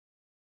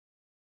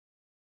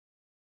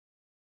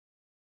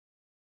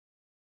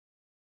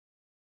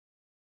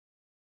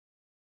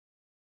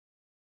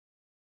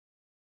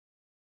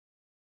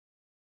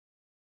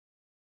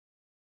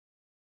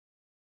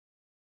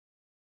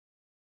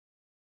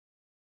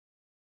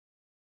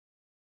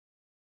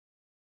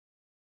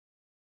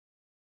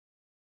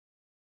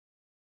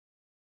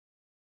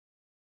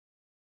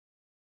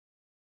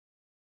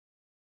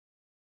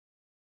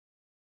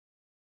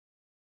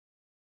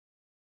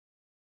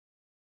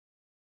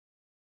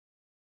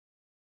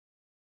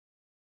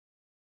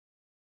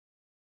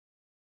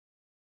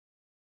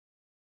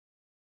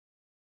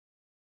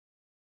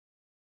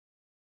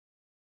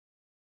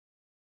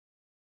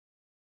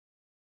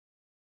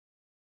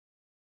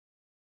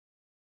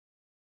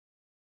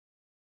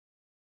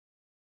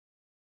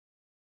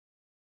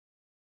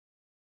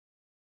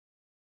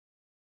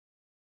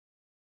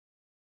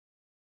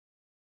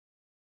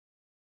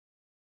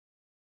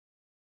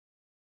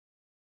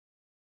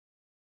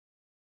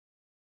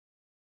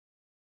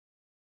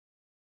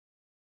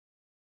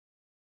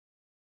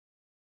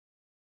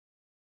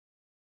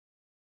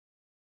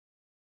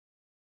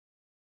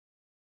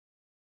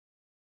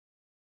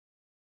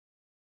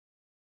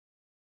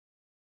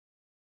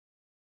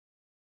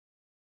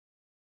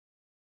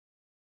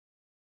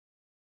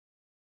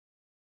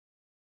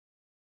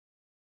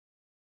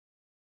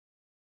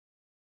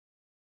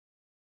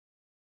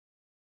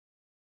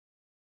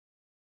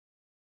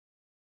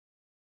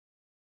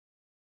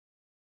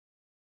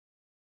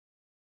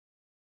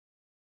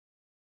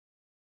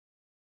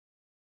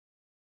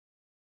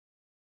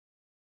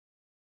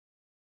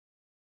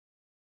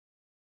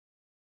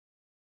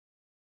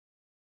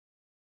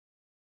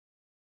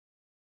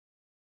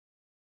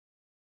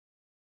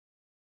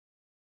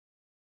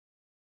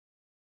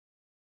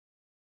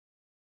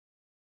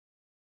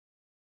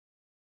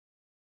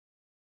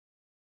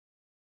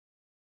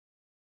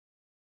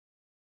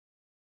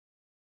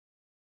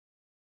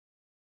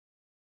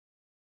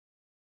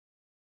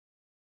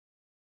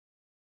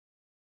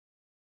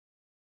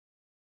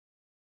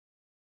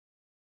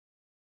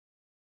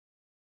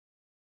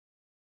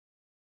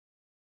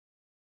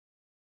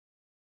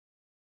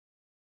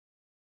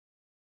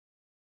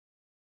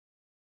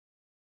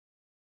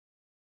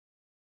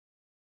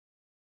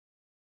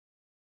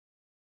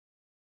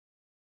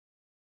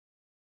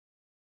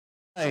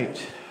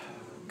Right.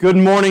 Good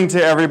morning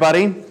to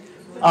everybody.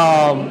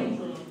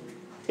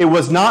 It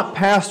was not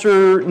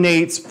Pastor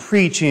Nate's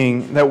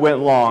preaching that went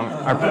long,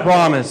 I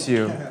promise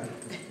you.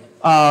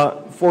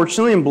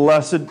 Fortunately, and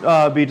blessed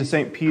be to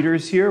St.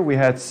 Peter's here, we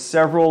had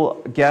several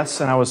guests,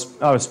 and I was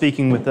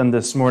speaking with them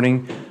this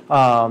morning,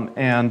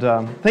 and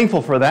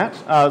thankful for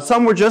that.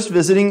 Some were just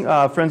visiting,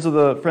 friends of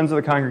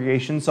the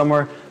congregation. Some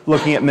were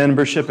looking at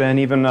membership and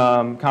even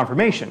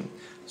confirmation.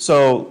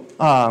 So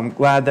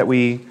glad that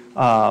we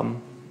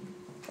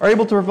are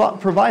able to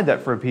provide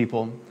that for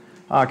people,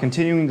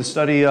 continuing to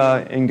study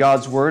in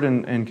God's Word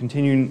and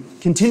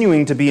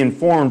continuing to be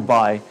informed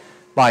by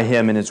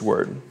Him and His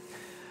Word.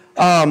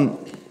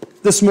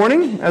 This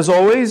morning, as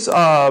always,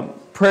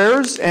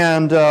 prayers,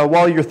 and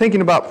while you're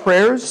thinking about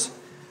prayers,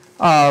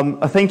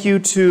 a thank you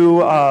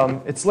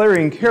to, it's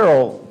Larry and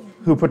Carol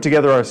who put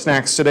together our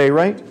snacks today,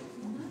 right?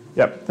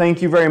 Yep,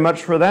 thank you very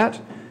much for that.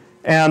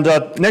 And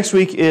next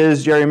week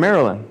is Jerry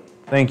Marilyn.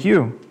 Thank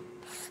you.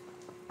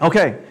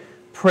 Okay.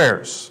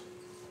 Prayers.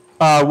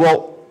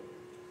 Well,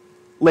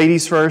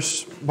 ladies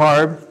first.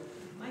 Barb.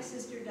 My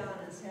sister Donna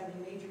is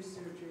having major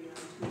surgery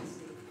on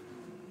Tuesday.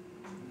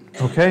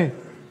 Okay.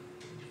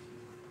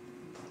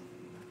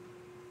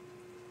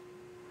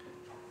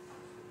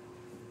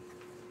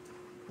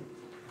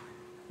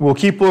 We'll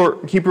keep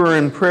her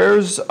in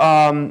prayers.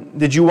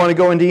 Did you want to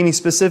go into any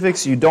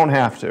specifics? You don't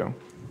have to. No,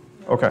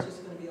 okay. It's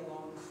just going to be a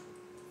long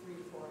 3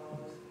 to 4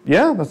 hours.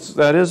 Yeah,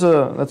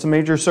 that's a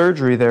major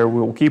surgery there.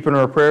 We'll keep in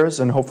our prayers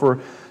and hope for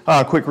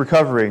quick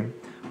recovery.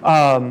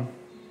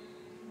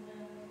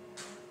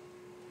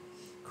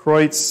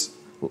 Kreutz,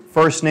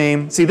 first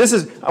name. See, this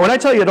is when I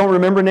tell you I don't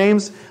remember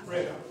names.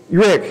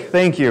 Rick,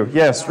 thank you.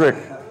 Yes, Rick.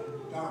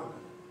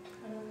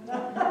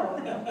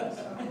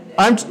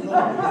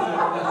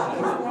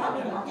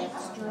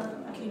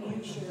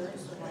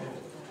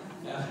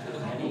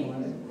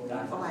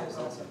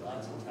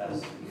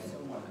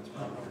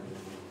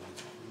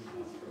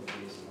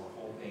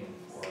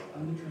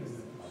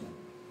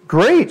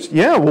 Great.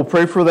 Yeah, we'll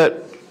pray for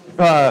that.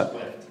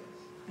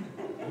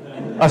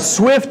 A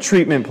swift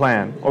treatment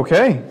plan.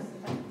 Okay.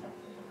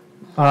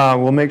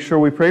 We'll make sure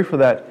we pray for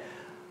that.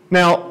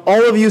 Now,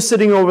 all of you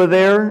sitting over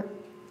there,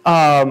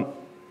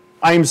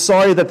 I'm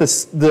sorry that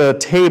the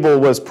table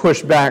was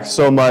pushed back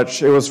so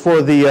much. It was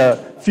for the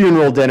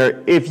funeral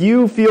dinner. If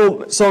you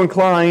feel so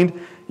inclined,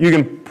 you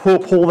can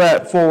pull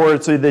that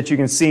forward so that you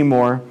can see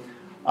more.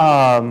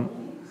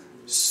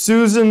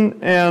 Susan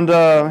and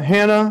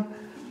Hannah,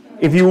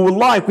 if you would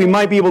like, we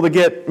might be able to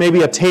get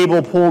maybe a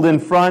table pulled in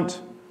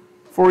front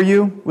for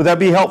you. Would that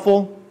be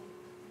helpful?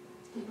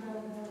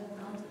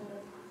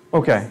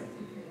 Okay.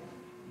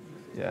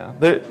 Yeah.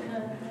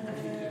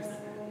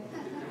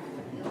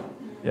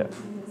 Yeah.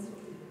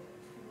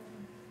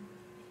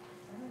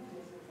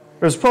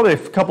 There's probably a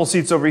couple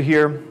seats over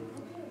here.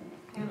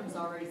 Hannah's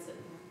already sitting.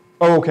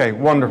 Oh, okay.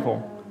 Wonderful.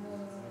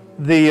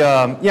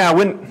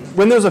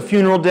 When there's a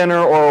funeral dinner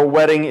or a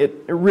wedding,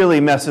 it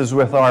really messes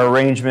with our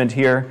arrangement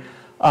here.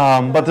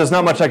 But there's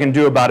not much I can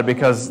do about it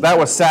because that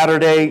was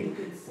Saturday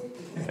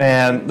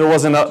and there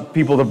wasn't enough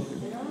people to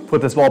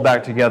put this all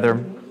back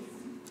together.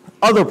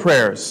 Other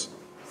prayers.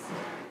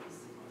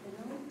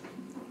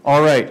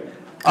 All right.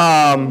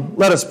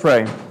 Let us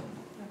pray.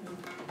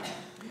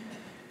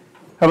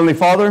 Heavenly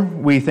Father,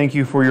 we thank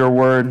you for your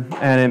word,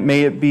 and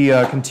may it be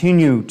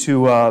continue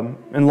to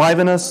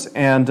enliven us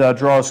and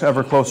draw us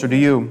ever closer to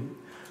you.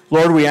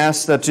 Lord, we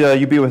ask that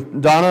you be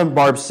with Donna,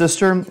 Barb's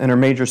sister, in her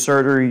major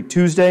surgery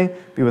Tuesday.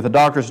 Be with the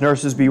doctors,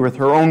 nurses. Be with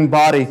her own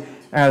body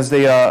as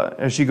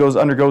she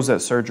undergoes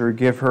that surgery.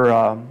 Give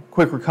her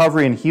quick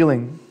recovery and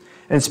healing.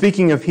 And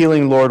speaking of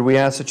healing, Lord, we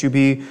ask that you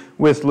be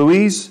with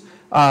Louise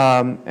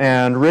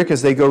and Rick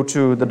as they go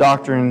to the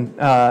doctor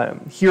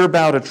and hear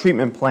about a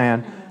treatment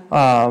plan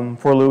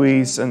for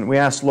Louise. And we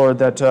ask, Lord,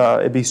 that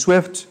it be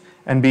swift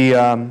and be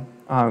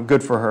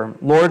good for her.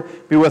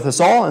 Lord, be with us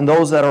all and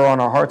those that are on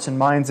our hearts and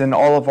minds and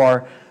all of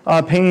our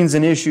pains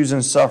and issues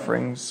and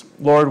sufferings.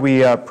 Lord,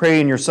 we pray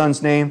in your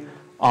Son's name.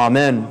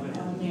 Amen.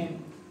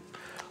 Amen.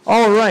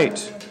 All right.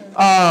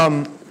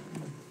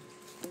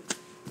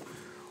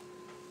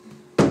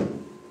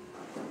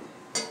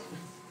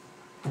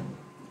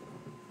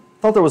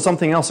 Thought there was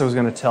something else I was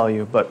going to tell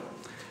you, but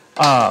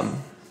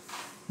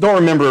don't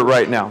remember it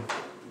right now.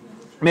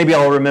 Maybe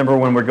I'll remember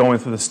when we're going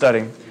through the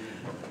study.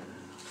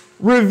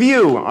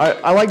 Review.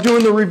 I like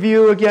doing the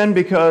review again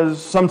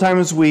because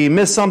sometimes we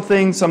miss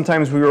something,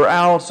 sometimes we were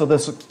out, so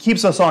this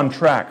keeps us on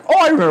track. Oh,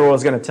 I remember what I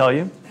was going to tell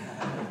you.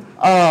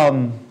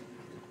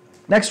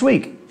 Next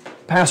week,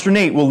 Pastor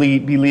Nate will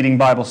be leading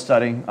Bible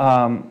study,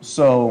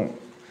 so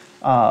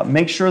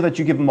make sure that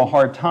you give him a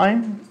hard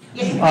time.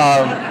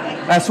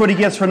 That's what he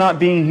gets for not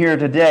being here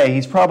today.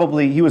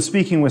 He was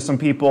speaking with some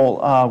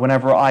people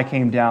whenever I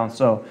came down,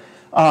 so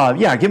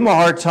give him a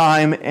hard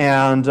time,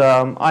 and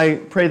I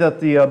pray that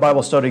the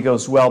Bible study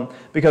goes well,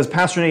 because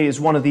Pastor Nate is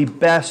one of the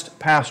best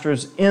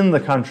pastors in the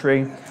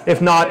country,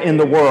 if not in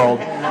the world.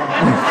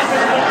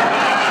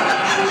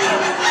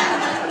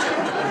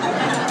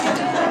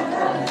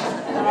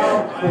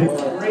 I'm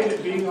great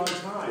at being on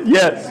time.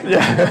 Yes,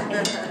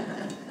 yeah.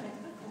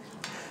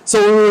 So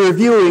we were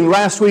reviewing,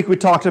 last week we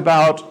talked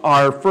about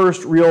our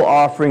first real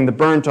offering, the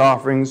burnt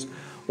offerings,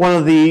 one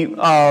of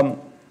the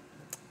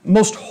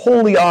most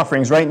holy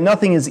offerings, right?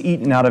 Nothing is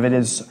eaten out of it,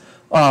 is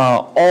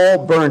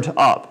all burnt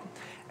up.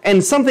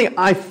 And something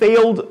I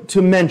failed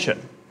to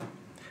mention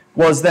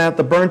was that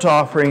the burnt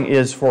offering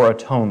is for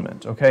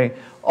atonement, okay?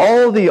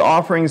 All the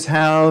offerings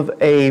have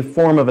a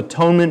form of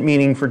atonement,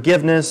 meaning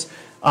forgiveness,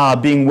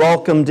 being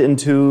welcomed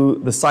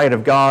into the sight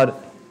of God.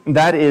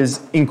 That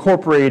is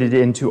incorporated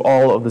into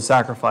all of the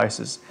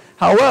sacrifices.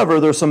 However,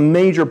 there's some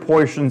major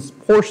portions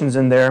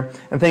in there,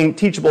 and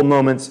teachable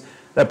moments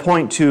that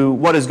point to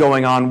what is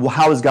going on,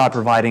 how is God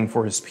providing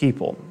for his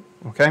people,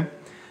 okay?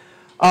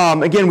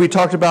 Again, we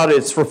talked about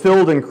it's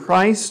fulfilled in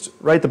Christ,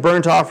 right? The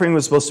burnt offering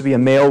was supposed to be a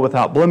male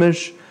without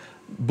blemish.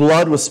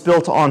 Blood was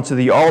spilt onto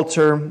the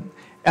altar,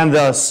 and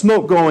the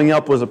smoke going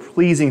up was a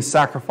pleasing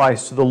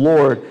sacrifice to the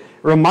Lord,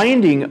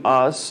 reminding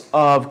us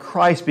of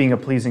Christ being a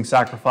pleasing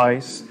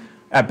sacrifice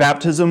at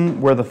baptism,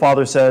 where the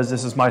Father says,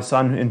 "This is my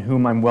Son in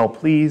whom I'm well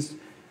pleased,"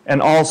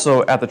 and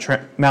also at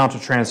the Mount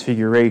of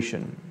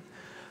Transfiguration.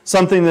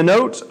 Something to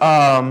note,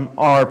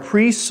 our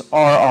priests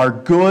are our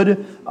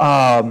good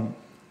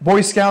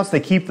Boy Scouts.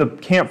 They keep the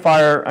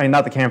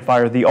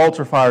the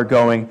altar fire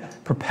going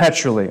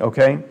perpetually,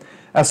 okay?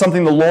 That's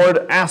something the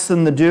Lord asked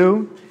them to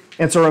do.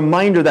 It's a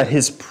reminder that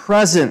his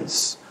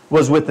presence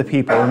was with the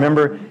people.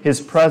 Remember,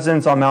 his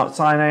presence on Mount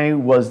Sinai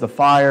was the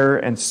fire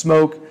and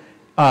smoke,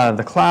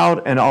 the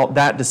cloud, and all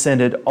that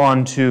descended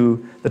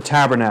onto the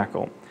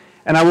tabernacle.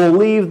 And I will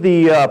leave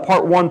the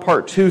part 1,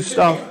 part 2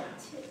 stuff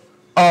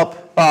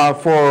up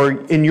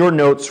in your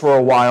notes for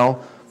a while,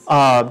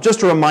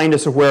 just to remind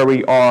us of where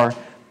we are.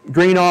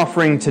 Grain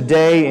offering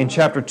today in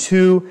chapter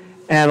 2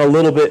 and a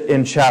little bit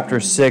in chapter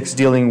 6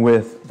 dealing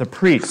with the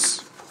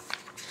priests.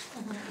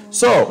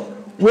 So,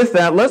 with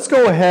that, let's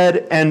go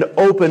ahead and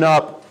open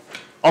up.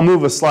 I'll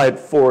move a slide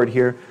forward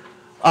here.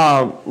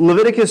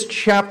 Leviticus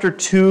chapter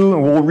 2,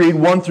 and we'll read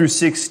 1 through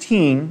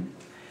 16,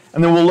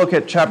 and then we'll look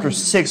at chapter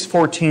 6,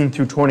 14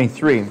 through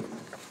 23.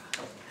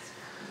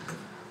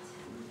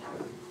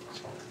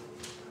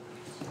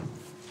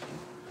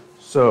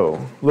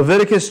 So,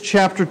 Leviticus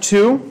chapter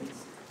 2.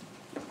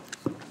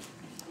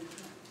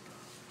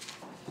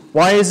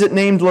 Why is it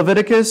named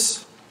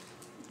Leviticus?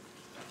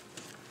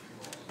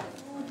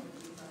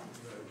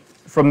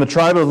 From the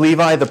tribe of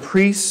Levi, the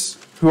priests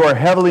who are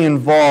heavily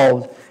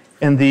involved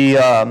in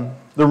the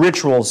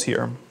rituals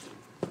here.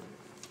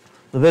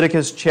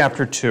 Leviticus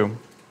chapter 2.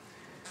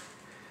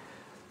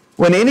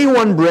 When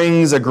anyone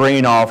brings a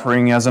grain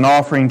offering as an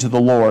offering to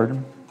the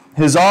Lord,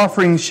 his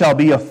offering shall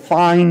be a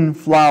fine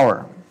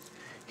flour.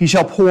 He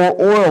shall pour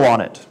oil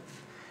on it,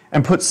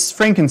 and put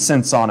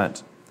frankincense on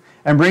it,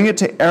 and bring it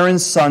to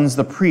Aaron's sons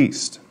the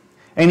priest.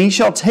 And he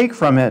shall take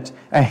from it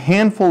a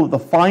handful of the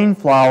fine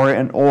flour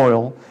and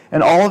oil,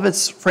 and all of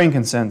its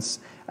frankincense,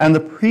 and the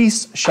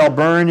priest shall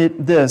burn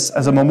this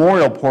as a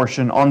memorial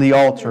portion on the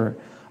altar,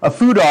 a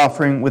food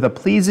offering with a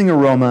pleasing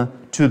aroma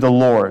to the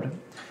Lord.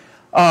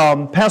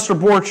 Pastor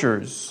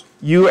Borchers,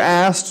 you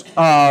asked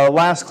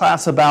last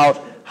class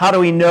about how do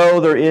we know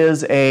there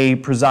is a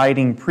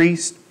presiding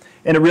priest,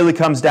 and it really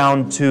comes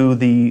down to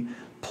the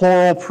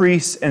plural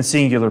priests and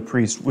singular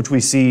priests, which we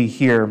see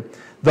here.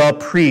 The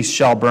priest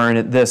shall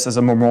burn this as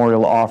a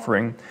memorial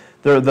offering.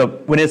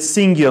 When it's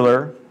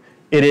singular,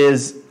 it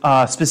is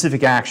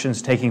specific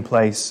actions taking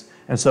place,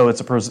 and so it's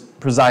a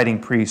presiding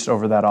priest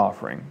over that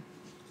offering.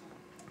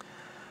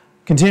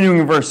 Continuing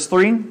in verse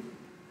 3,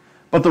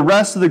 but the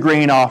rest of the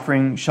grain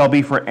offering shall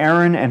be for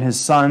Aaron and his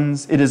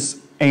sons. It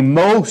is a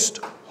most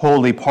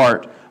holy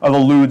part of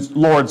the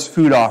Lord's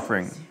food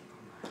offering.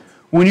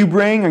 When you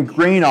bring a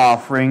grain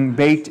offering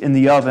baked in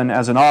the oven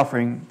as an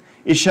offering,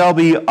 it shall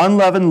be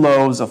unleavened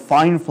loaves of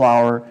fine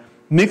flour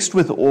mixed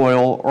with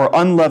oil, or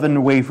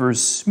unleavened wafers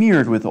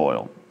smeared with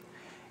oil.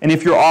 And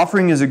if your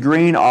offering is a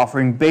grain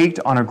offering baked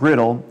on a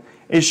griddle,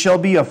 it shall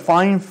be a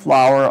fine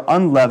flour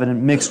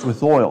unleavened mixed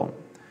with oil.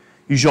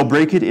 You shall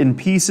break it in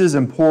pieces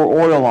and pour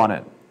oil on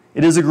it.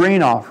 It is a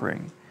grain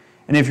offering.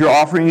 And if your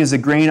offering is a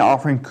grain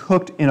offering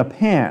cooked in a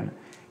pan,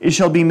 it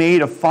shall be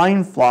made of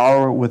fine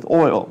flour with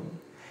oil.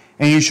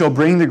 And you shall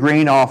bring the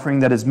grain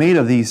offering that is made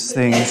of these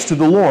things to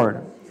the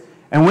Lord.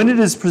 And when it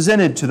is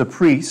presented to the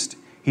priest,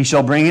 he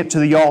shall bring it to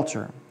the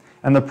altar.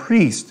 And the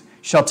priest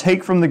shall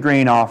take from the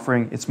grain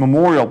offering its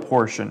memorial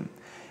portion,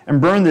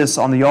 and burn this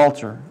on the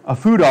altar, a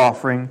food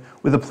offering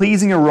with a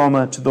pleasing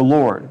aroma to the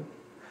Lord.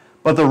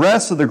 But the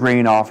rest of the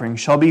grain offering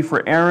shall be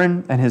for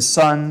Aaron and his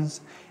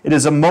sons. It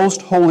is a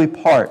most holy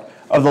part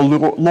of the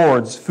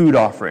Lord's food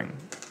offering.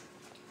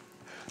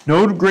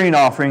 No grain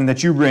offering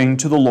that you bring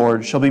to the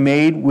Lord shall be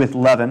made with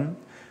leaven,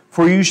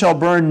 for you shall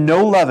burn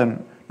no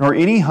leaven nor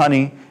any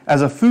honey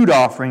as a food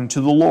offering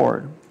to the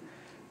Lord.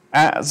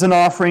 As an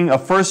offering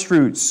of first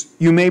fruits,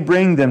 you may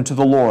bring them to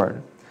the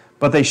Lord,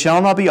 but they shall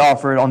not be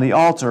offered on the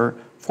altar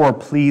for a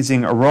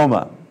pleasing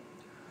aroma.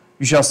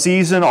 You shall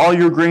season all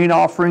your grain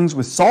offerings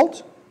with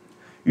salt.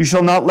 You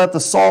shall not let the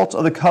salt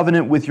of the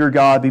covenant with your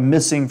God be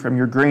missing from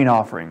your grain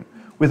offering,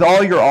 With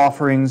all your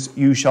offerings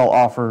you shall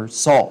offer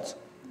salt.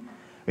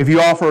 If you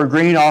offer a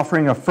grain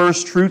offering of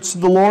first fruits to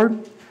the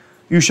Lord,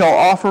 you shall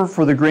offer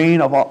for the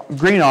grain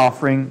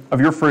offering of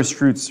your first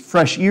fruits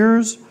fresh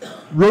ears,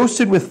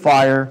 roasted with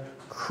fire,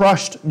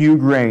 crushed new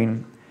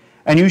grain,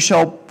 and you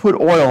shall put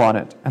oil on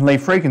it and lay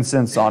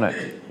frankincense on it.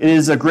 It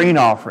is a grain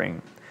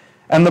offering.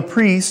 And the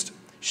priest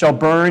shall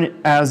burn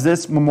as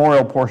this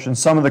memorial portion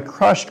some of the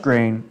crushed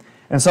grain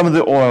and some of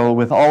the oil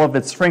with all of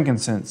its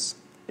frankincense.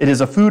 It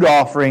is a food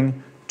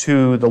offering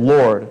to the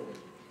Lord.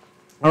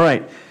 All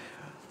right.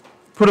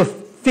 Put a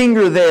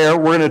finger there.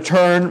 We're going to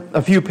turn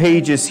a few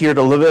pages here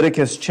to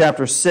Leviticus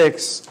chapter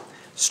 6,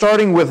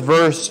 starting with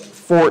verse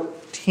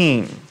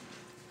 14.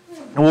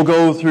 And we'll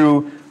go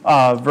through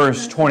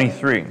verse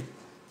 23.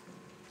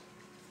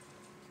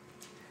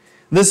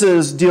 This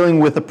is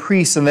dealing with the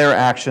priests and their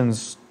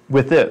actions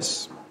with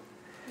this.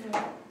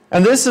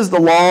 And this is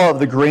the law of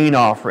the grain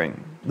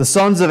offering. The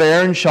sons of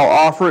Aaron shall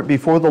offer it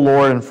before the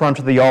Lord in front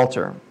of the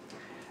altar.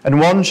 And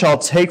one shall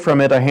take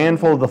from it a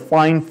handful of the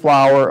fine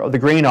flour of the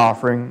grain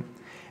offering,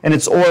 and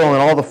its oil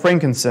and all the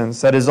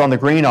frankincense that is on the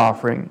grain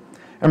offering,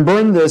 and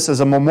burn this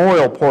as a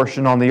memorial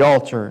portion on the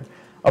altar,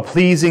 a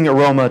pleasing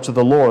aroma to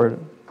the Lord.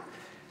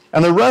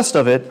 And the rest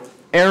of it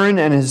Aaron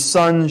and his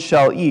sons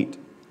shall eat.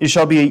 It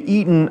shall be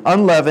eaten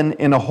unleavened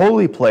in a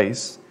holy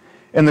place.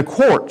 In the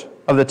court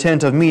of the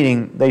tent of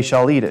meeting they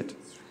shall eat it.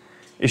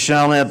 It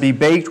shall not be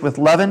baked with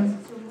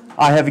leaven.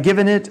 I have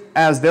given it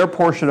as their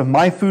portion of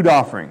my food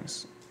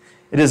offerings.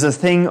 It is a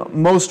thing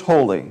most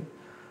holy,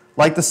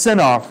 like the sin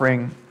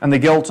offering and the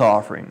guilt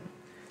offering.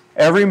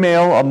 Every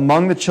male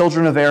among the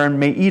children of Aaron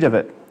may eat of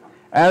it,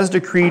 as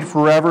decreed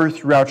forever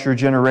throughout your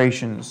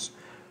generations.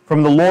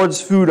 From the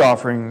Lord's food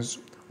offerings,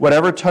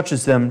 whatever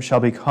touches them shall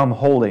become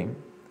holy.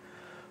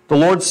 The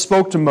Lord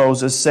spoke to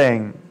Moses,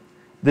 saying,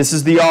 This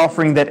is the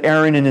offering that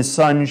Aaron and his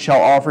sons shall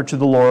offer to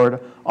the Lord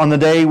on the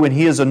day when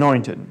he is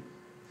anointed.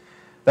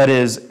 That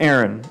is,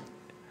 Aaron,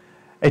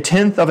 a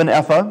tenth of an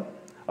ephah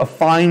of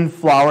fine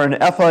flour. An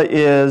ephah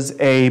is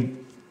a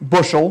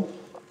bushel,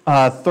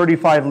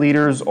 35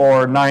 liters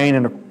or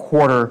 9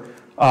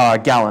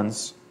 1/4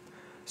 gallons.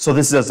 So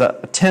this is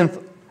a tenth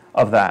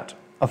of that.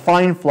 A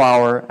fine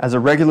flour as a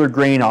regular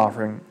grain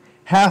offering,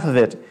 half of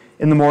it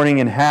in the morning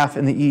and half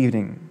in the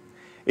evening.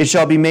 It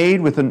shall be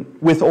made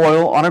with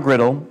oil on a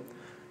griddle.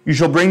 You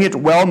shall bring it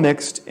well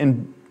mixed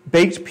in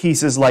baked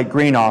pieces like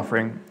grain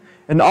offering,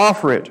 and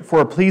offer it for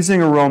a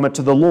pleasing aroma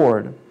to the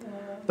Lord.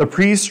 The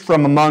priest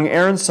from among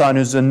Aaron's son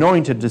who is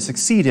anointed to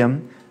succeed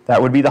him,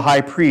 that would be the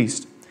high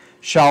priest,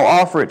 shall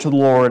offer it to the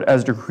Lord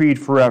as decreed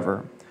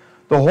forever.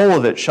 The whole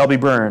of it shall be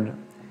burned.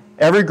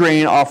 Every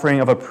grain offering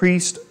of a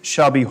priest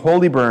shall be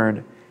wholly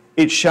burned.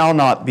 It shall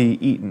not be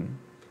eaten.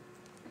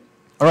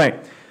 All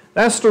right,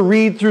 that's to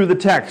read through the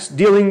text,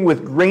 dealing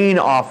with grain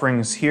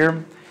offerings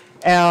here.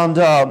 And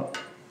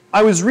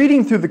I was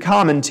reading through the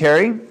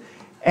commentary,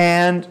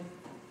 and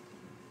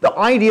the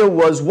idea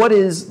was, what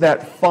is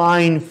that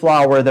fine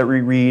flour that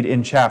we read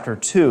in chapter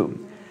 2?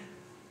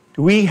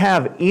 Do we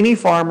have any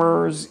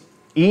farmers,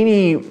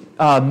 any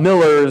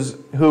millers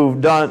who've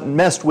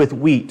messed with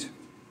wheat?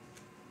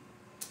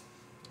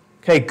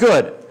 Okay,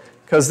 good,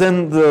 because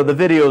then the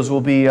videos will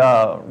be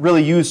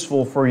really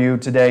useful for you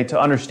today to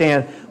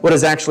understand what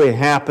is actually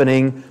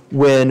happening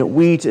when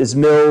wheat is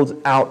milled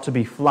out to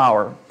be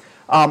flour.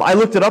 I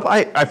looked it up.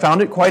 I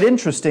found it quite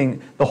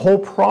interesting, the whole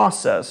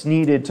process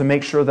needed to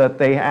make sure that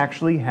they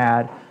actually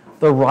had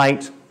the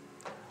right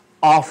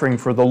offering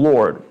for the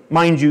Lord.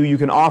 Mind you, you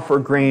can offer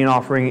grain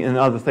offering and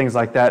other things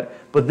like that,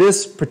 but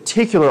this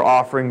particular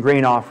offering,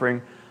 grain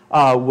offering,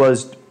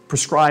 was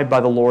prescribed by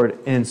the Lord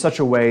in such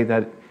a way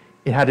that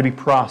it had to be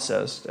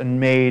processed and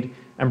made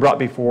and brought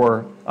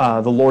before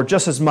the Lord,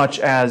 just as much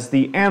as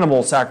the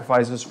animal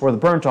sacrifices for the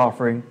burnt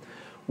offering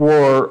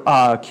were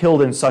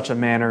killed in such a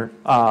manner.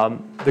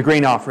 The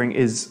grain offering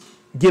is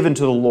given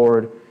to the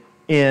Lord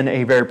in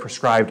a very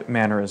prescribed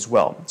manner as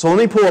well. So let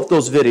me pull up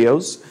those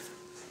videos.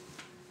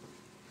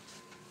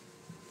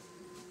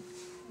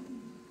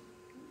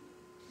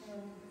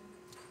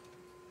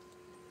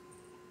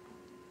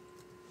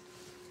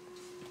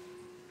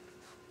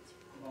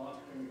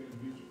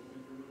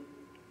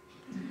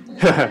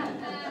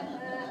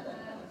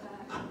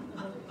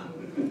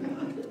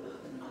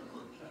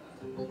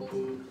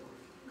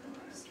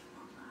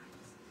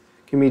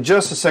 Give me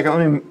just a second.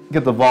 Let me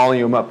get the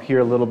volume up here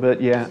a little bit.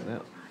 Yeah.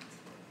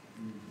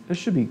 This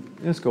should be,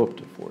 let's go up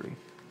to 40.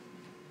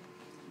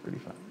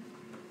 35.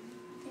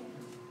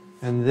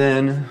 And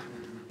then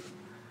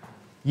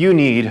you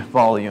need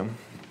volume.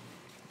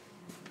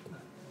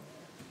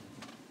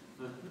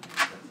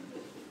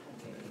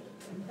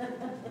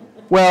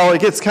 Well,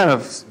 it gets kind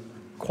of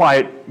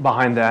quiet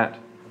behind that.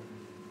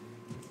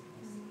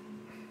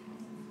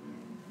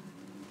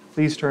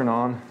 Please turn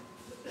on.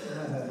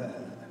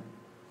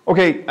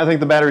 Okay, I think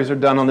the batteries are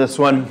done on this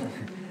one.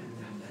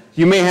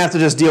 You may have to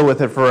just deal with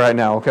it for right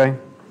now, okay?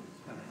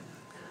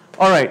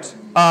 All right.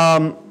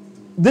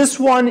 This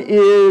one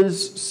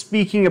is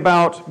speaking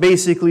about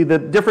basically the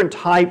different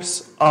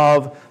types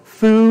of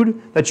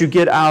food that you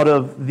get out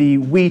of the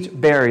wheat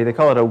berry. They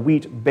call it a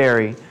wheat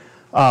berry.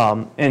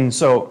 And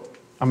so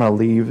I'm going to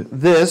leave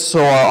this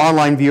so our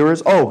online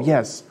viewers,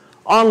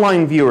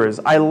 online viewers,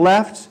 I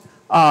left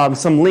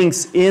some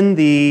links in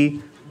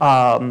the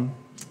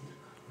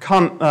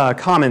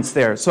comments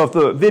there. So if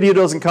the video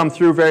doesn't come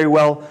through very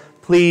well,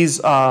 please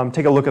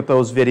take a look at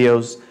those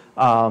videos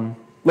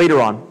later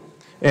on.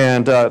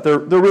 And they're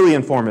really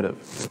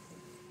informative.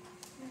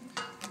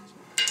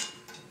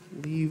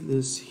 Leave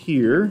this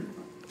here.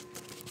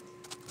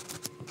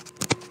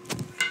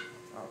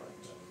 All right,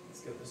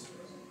 let's get this.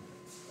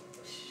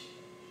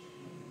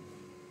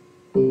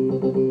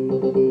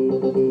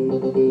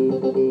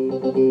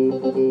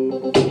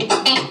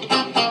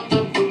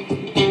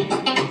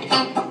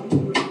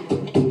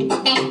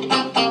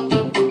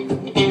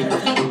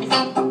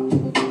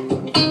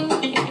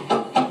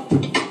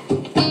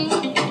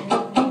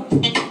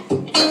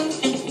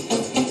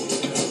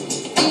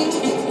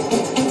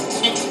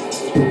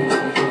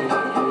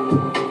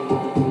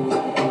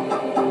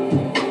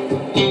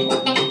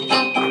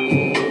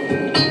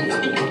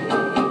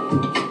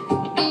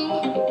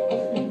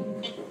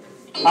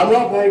 I'm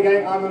Rob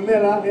Haygate, I'm a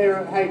miller here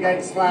at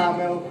Haygate's Flour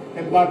Mill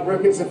in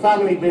Budbrook. It's a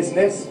family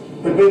business.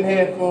 We've been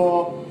here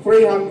for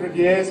 300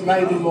 years,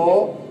 maybe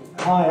more.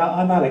 Hi,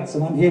 I'm Alex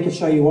and I'm here to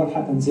show you what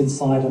happens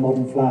inside a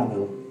modern flour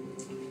mill.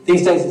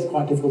 These days it's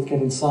quite difficult to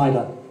get inside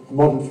a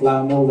modern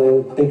flour mill.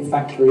 They're big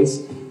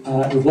factories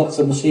with lots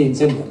of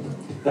machines in them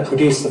that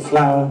produce the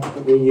flour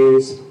that we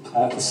use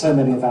for so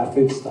many of our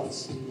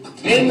foodstuffs.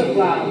 In the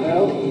flour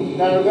mill,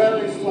 there are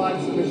various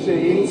types of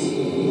machines,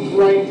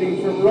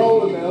 ranging from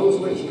roller mills,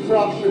 which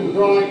crush and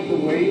grind the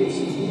wheat,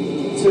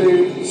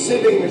 to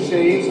sieving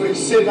machines, which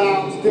sieve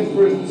out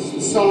different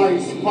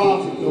size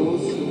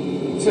particles,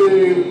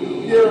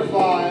 to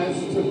purifiers,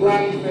 to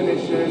brand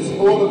finishers,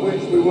 all of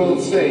which we will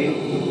see.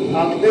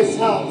 This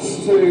helps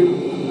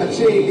to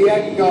achieve the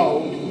end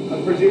goal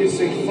of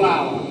producing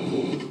flour.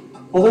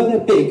 Although they're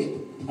big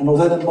and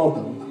although they're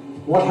modern,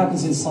 what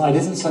happens inside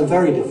isn't so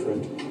very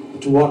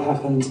different to what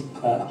happened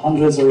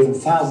hundreds or even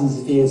thousands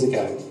of years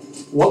ago.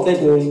 What they're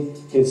doing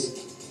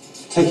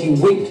is taking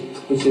wheat,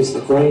 which is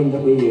the grain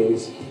that we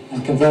use,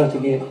 and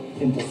converting it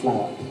into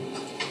flour.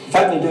 In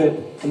fact, they do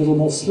it a little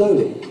more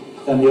slowly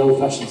than the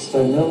old-fashioned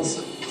stone mills.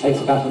 It takes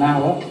about an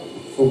hour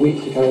for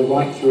wheat to go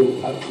right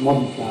through a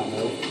modern flour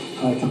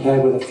mill,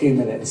 compared with a few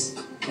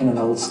minutes in an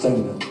old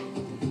stone mill.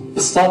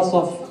 It starts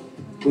off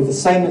with the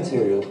same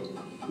material,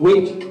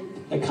 wheat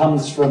that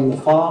comes from the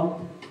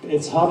farm.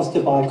 It's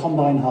harvested by a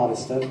combine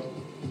harvester,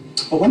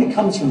 but when it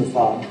comes from the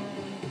farm,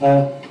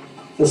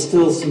 there's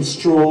still some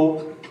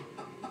straw,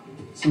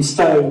 some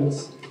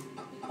stones,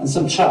 and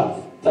some chaff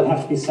that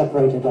have to be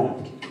separated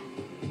out.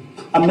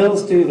 And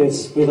mills do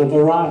this with a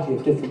variety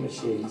of different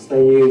machines.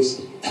 They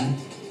use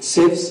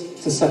sieves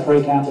to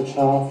separate out the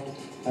chaff.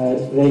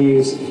 They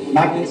use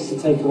magnets to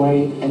take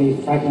away any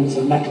fragments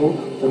of metal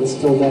that are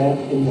still there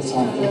in the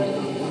sample.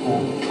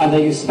 And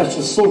they use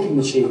special sorting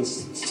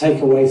machines to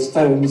take away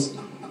stones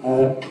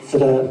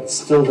that are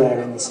still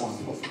there in the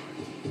sample.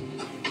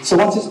 So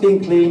once it's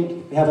been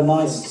cleaned, we have a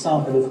nice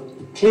sample of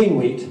clean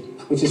wheat,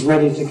 which is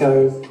ready to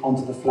go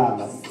onto the flour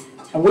mill.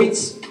 And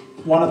wheat's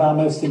one of our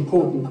most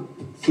important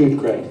food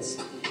grains.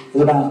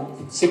 There's about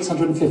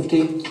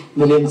 650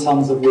 million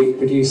tonnes of wheat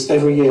produced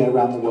every year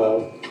around the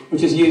world,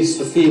 which is used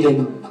for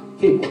feeding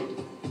people.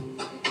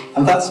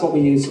 And that's what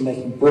we use for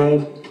making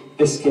bread,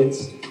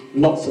 biscuits,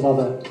 lots of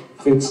other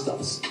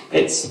foodstuffs.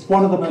 It's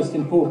one of the most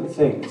important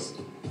things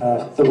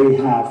that we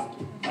have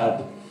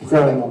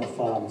growing on the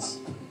farms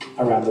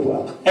around the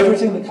world.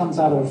 Everything that comes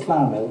out of a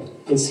flour mill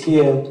is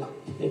here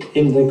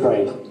in the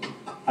grain,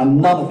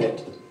 and none of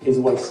it is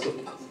wasted.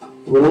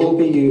 It will all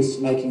be used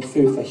for making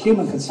food for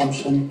human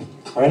consumption,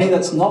 or any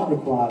that's not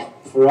required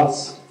for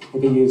us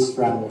will be used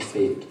for animal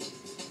feed.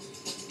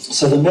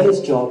 So the miller's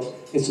job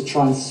is to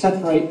try and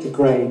separate the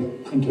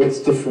grain into its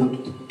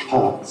different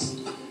parts.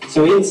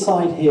 So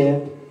inside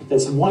here,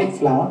 there's white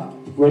flour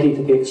ready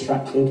to be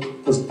extracted,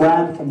 there's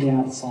bran from the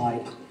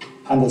outside,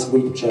 and there's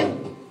wheat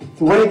germ.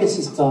 The way this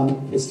is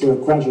done is through a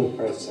gradual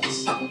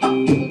process.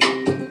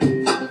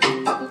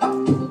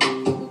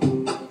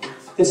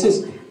 This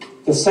is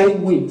the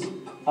same wheat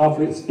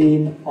after it's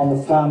been on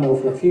the flour mill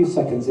for a few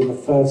seconds in the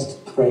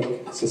first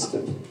break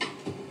system.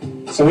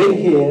 So in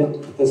here,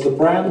 there's the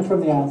bran from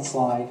the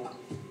outside,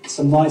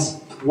 some nice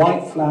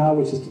white flour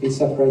which is to be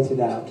separated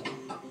out.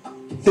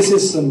 This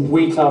is some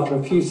wheat after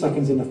a few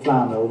seconds in the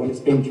flour mill when it's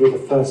been through the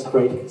first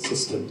break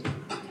system.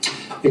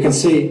 You can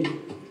see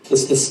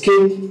there's the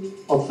skin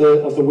of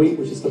the wheat,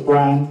 which is the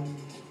bran,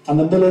 and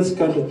the miller's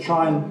going to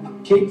try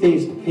and keep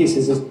these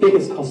pieces as big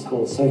as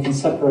possible so he can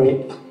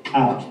separate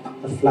out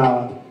the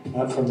flour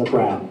from the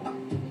bran.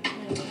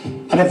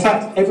 And in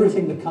fact,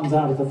 everything that comes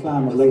out of the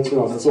flour mill later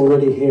on is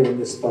already here in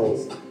this bowl.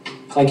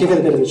 So I give it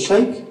a bit of a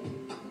shake.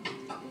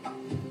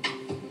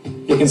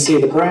 You can see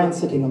the bran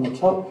sitting on the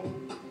top,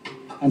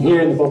 and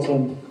here in the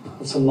bottom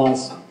is some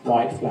nice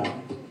white flour.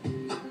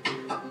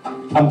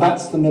 And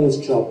that's the miller's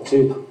job,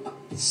 to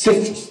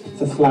sift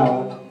the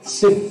flour,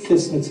 sift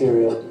this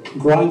material,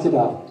 grind it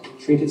up,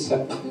 treat it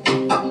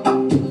separately.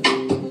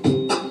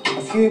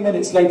 A few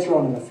minutes later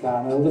on in the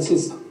flour mill, this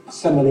is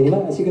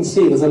semolina. As you can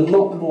see, there's a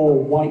lot more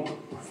white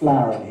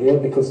flour in here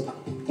because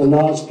the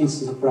large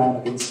pieces of bran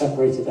have been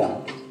separated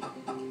out.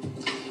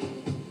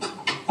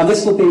 And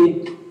this will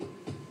be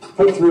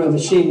put through a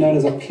machine known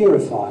as a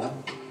purifier,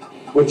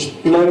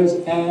 which blows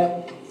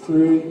air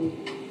through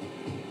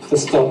the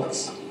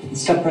stalks and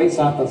separates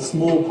out the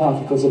small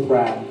particles of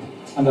bran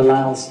and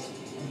allows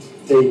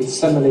the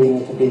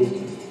semolina to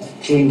be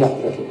cleaned up a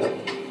little bit.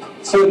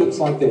 So it looks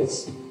like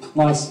this,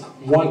 nice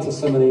whiter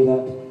semolina,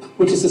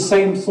 which is the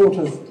same sort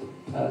of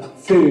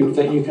food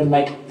that you can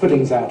make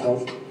puddings out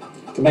of.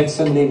 You can make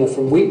semolina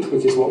from wheat,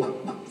 which is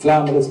what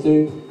flour millers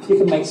do. You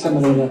can make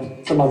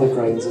semolina from other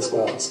grains as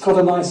well. It's got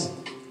a nice,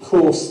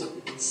 coarse,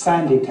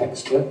 sandy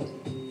texture,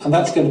 and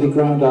that's going to be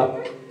ground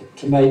up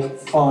to make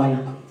fine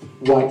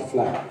white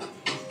flour.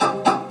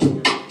 A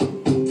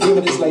few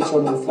minutes later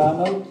on in the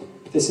flour mill,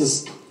 this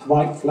is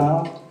white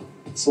flour.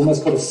 It's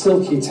almost got a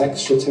silky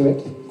texture to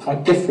it,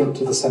 quite different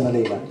to the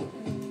semolina.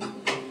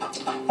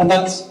 And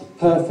that's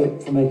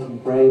perfect for making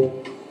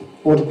bread,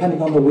 or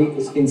depending on the wheat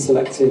that's been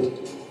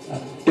selected,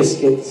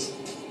 biscuits,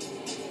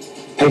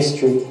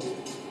 pastry,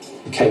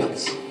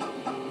 cakes.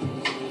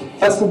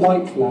 That's the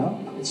white flour.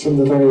 It's from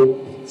the very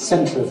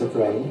centre of the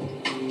grain.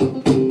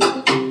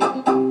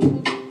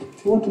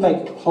 If you want to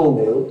make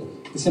wholemeal,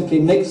 you simply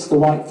mix the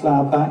white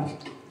flour back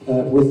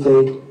with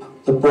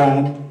the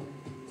bran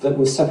that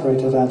was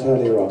separated out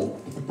earlier on.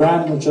 The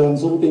bran and the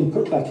germs all being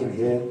put back in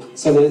here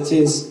so that it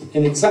is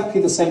in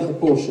exactly the same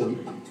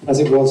proportion as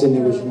it was in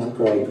the original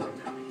grain.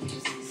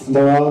 And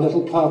there are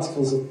little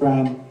particles of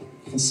bran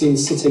you can see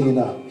sitting in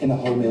a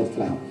wholemeal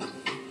flour.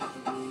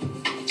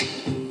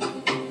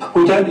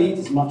 We don't eat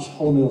as much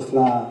wholemeal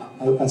flour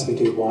as we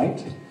do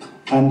white,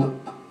 and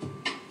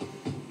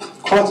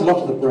quite a lot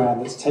of the bran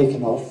that's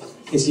taken off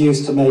is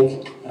used to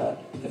make,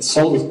 it's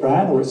sold as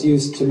bran, or it's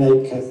used to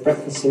make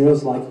breakfast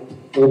cereals like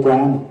all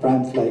bran and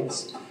bran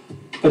flakes.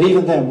 But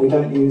even then, we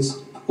don't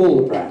use all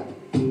the bran.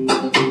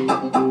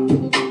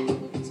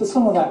 So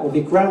some of that will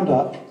be ground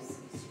up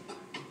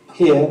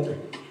here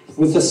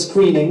with the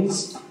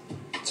screenings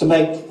to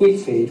make wheat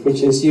feed,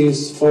 which is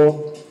used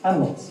for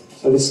animals.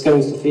 So this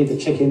goes to feed the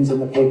chickens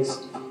and the pigs.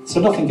 So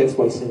nothing gets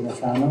wasted in the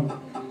flour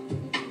mill.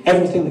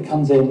 Everything that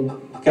comes in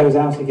goes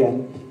out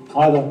again,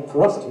 either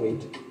for us to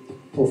eat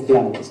or for the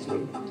animals to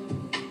eat.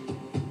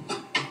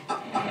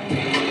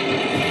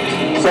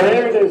 So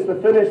here it is, the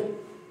finished.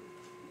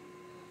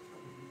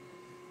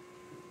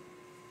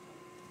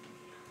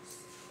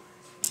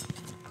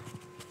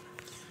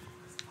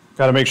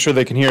 Got to make sure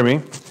they can hear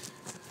me.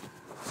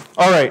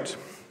 All right.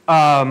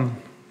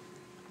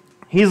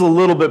 He's a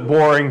little bit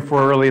boring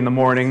for early in the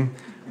morning.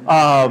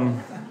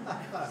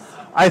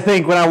 I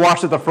think when I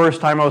watched it the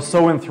first time, I was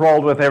so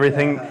enthralled with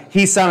everything.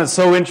 He sounded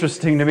so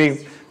interesting to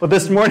me. But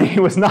this morning,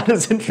 he was not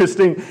as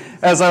interesting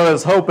as I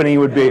was hoping he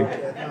would be.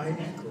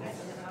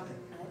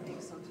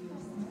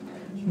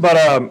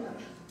 But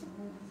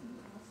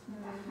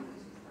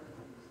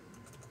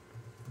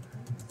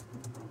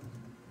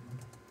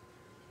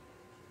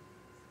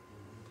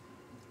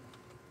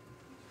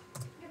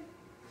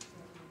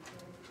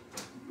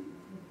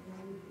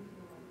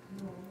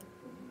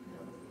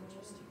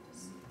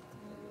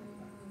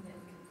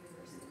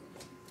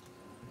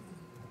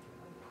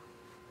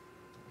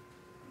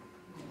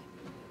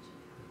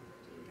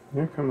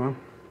yeah, come on.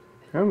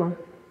 Come on.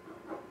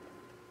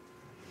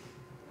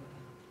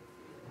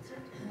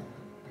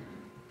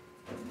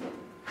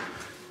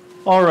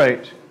 All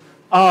right.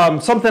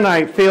 Something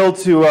I failed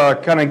to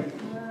kind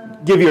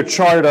of give you a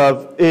chart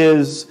of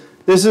is,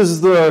 this is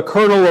the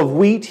kernel of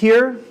wheat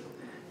here.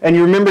 And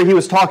you remember he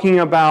was talking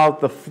about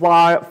the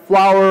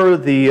flour,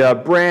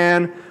 the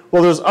bran.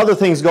 Well, there's other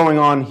things going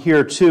on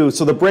here too.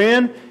 So the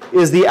bran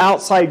is the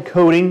outside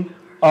coating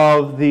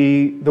of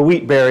the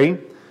wheat berry.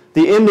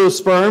 The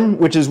endosperm,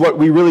 which is what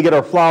we really get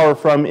our flour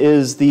from,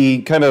 is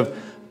the kind of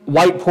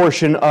white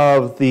portion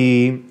of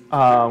the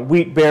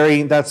wheat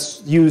berry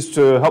that's used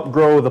to help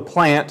grow the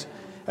plant.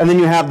 And then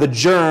you have the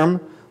germ,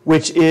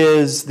 which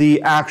is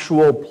the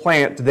actual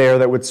plant there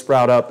that would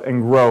sprout up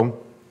and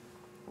grow.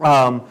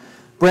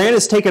 Bran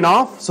is taken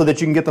off so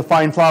that you can get the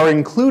fine flour,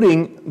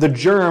 including the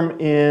germ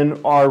in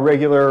our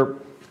regular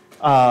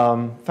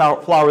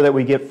flour that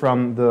we get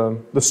from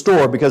the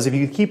store, because if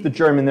you keep the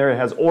germ in there, it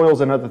has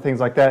oils and other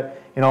things like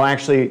that, and it'll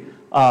actually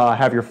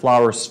have your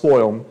flour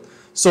spoil.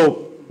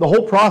 So the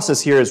whole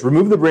process here is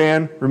remove the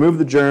bran, remove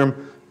the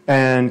germ,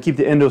 and keep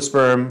the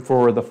endosperm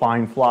for the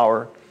fine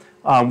flour,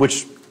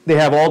 which they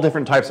have all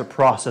different types of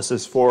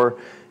processes for,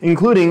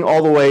 including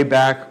all the way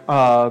back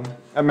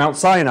at Mount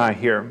Sinai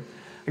here.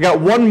 I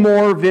got one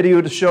more video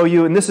to show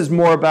you, and this is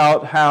more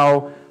about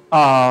how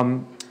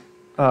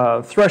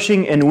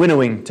threshing and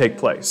winnowing take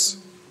place.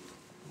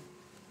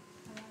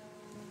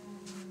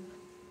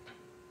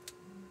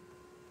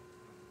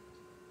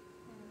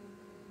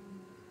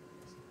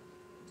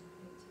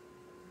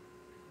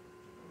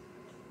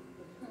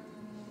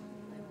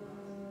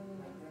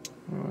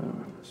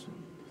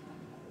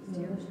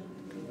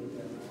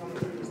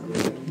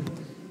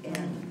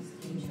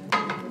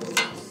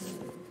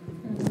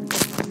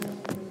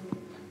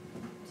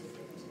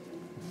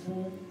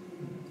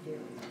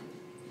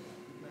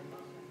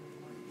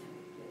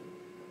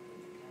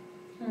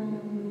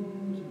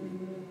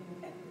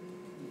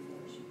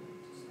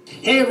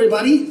 Hey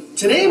everybody,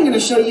 today I'm going to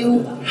show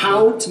you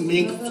how to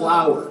make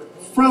flour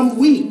from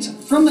wheat,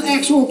 from the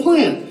actual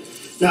plant.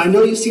 Now I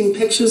know you've seen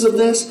pictures of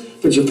this,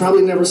 but you've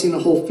probably never seen a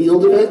whole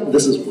field of it.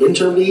 This is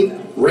winter wheat,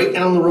 right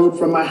down the road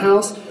from my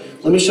house.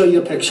 Let me show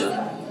you a picture.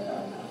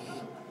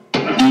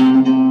 To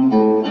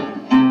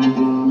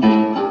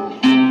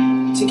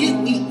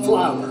get wheat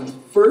flour,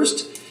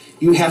 first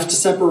you have to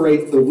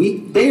separate the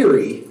wheat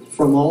berry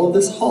from all of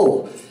this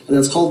hull, and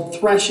that's called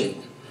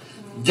threshing.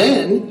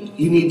 Then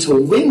you need to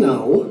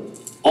winnow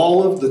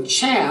all of the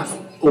chaff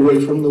away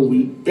from the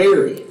wheat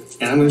berry.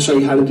 And I'm going to show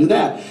you how to do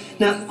that.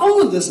 Now,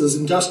 all of this is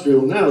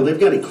industrial now. They've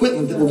got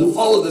equipment that will do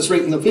all of this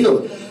right in the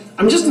field.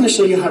 I'm just going to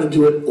show you how to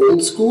do it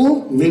old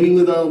school, maybe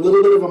with a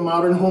little bit of a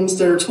modern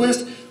homesteader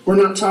twist. We're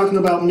not talking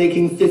about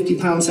making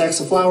 50-pound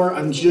sacks of flour.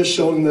 I'm just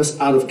showing this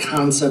out of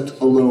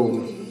concept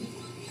alone.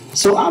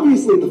 So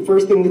obviously the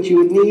first thing that you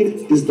would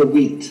need is the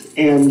wheat.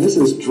 And this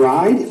is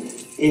dried.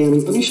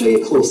 And let me show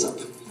you a close-up.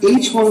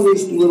 Each one of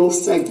these little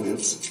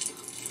segments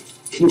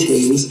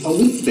contains a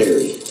wheat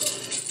berry.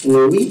 And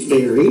the wheat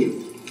berry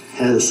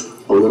has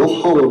a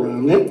little hull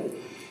around it.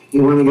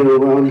 You want to get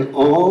around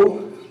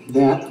all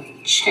that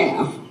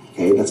chaff.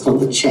 Okay, that's called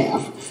the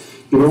chaff.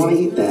 You don't want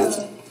to eat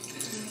that.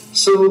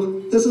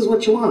 So this is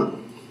what you want.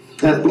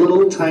 That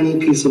little tiny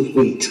piece of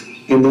wheat.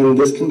 And then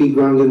this can be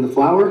ground into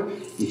flour.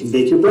 You can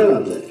bake your bread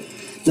out of it.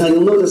 Now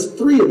you'll notice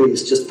 3 of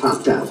these just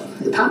popped out.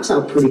 It pops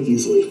out pretty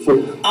easily.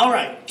 All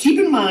right, keep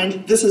in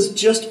mind, this is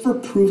just for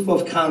proof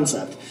of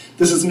concept.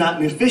 This is not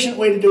an efficient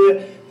way to do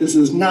it. This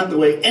is not the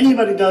way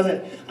anybody does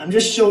it. I'm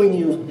just showing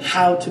you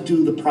how to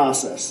do the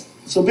process.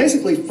 So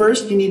basically,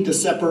 first you need to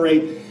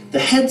separate the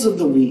heads of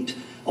the wheat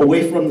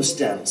away from the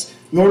stems.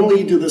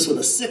 Normally you do this with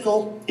a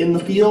sickle in the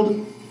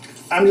field.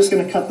 I'm just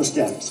going to cut the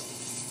stems.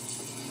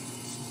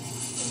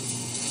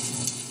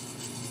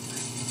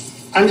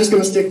 I'm just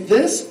going to stick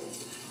this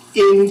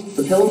in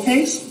the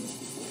pillowcase.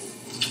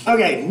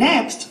 Okay,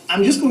 next,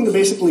 I'm just going to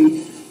basically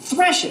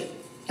thresh it.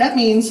 That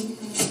means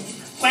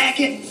whack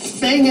it,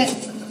 bang it,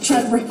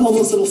 try to break all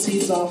those little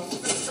seeds off.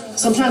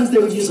 Sometimes they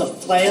would use a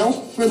flail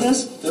for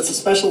this. That's a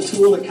special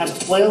tool that kind of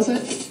flails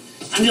it.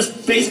 I'm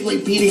just basically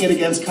beating it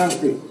against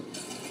concrete.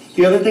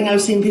 The other thing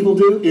I've seen people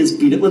do is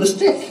beat it with a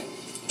stick.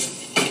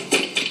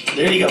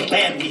 There you go,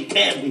 bad wheat,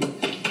 bad wheat.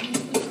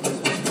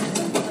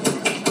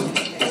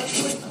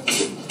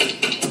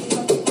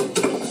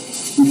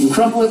 You can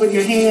crumple it with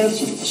your hands,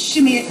 you can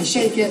shimmy it and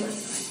shake it.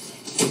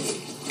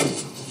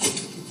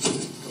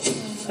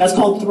 That's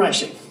called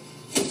threshing.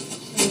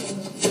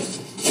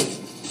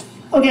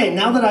 Okay,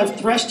 now that I've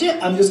threshed it,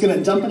 I'm just going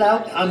to dump it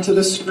out onto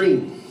the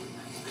screen.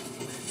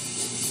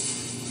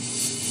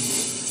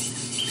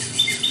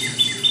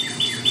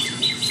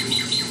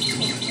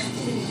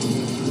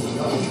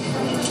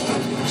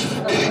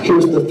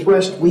 Here's the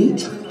threshed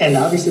wheat, and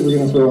obviously we're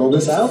going to throw all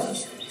this out.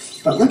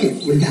 But look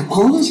at, we've got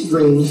all this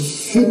grain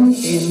hidden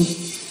in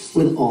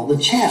with all the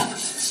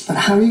chaff. But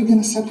how are you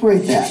going to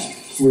separate that?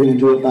 We're going to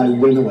do it by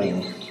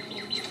winnowing.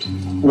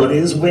 What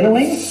is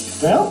winnowing?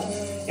 Well,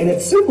 in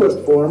its simplest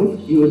form,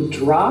 you would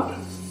drop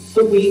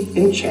the wheat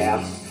in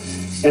chaff,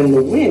 and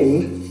the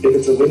wind, if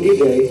it's a windy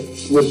day,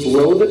 would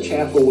blow the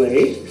chaff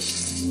away,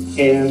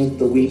 and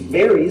the wheat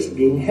berries,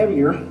 being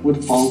heavier,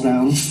 would fall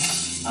down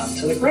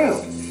onto the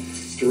ground,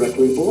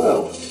 directly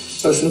below.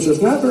 So since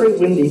it's not very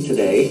windy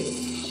today,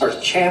 our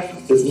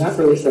chaff is not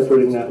really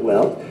separating that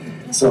well,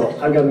 so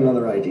I've got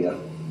another idea.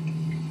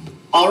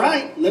 All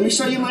right, let me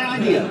show you my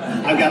idea.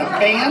 I've got a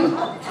fan,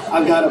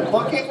 I've got a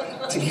bucket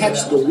to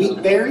catch the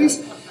wheat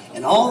berries,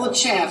 and all the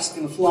chaff's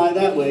going to fly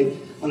that way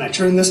when I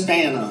turn this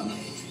fan on.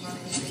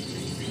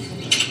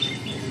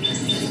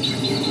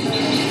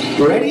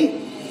 You ready?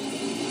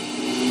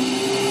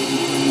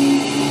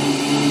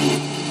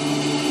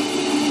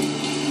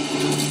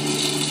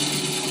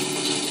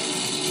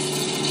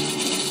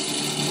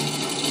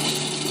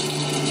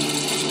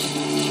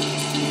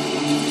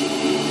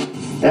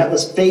 That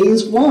was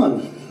phase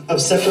 1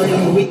 of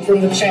separating the wheat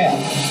from the chaff.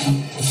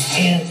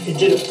 And it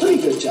did a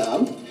pretty good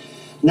job.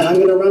 Now I'm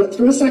going to run it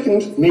through a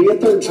second, maybe a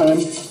third time,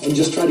 and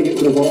just try to get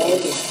rid of all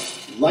the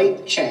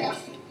light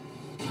chaff.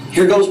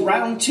 Here goes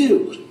round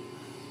 2.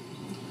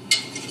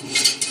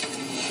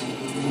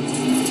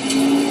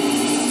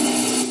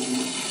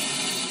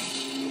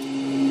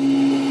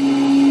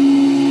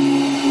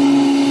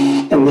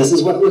 And this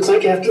is what it looks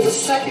like after the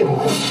second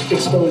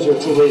exposure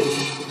to wind.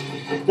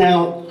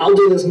 Now, I'll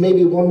do this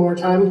maybe one more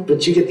time,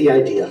 but you get the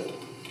idea.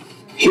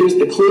 Here's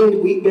the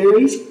cleaned wheat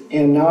berries,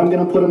 and now I'm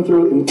going to put them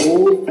through an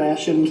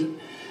old-fashioned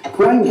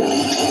grinder.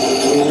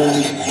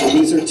 And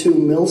these are 2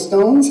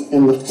 millstones,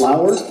 and the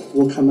flour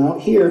will come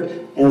out here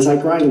as I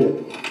grind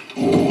it.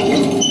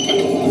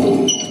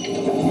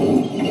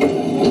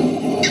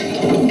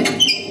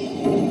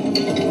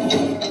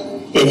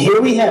 And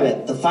here we have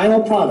it, the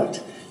final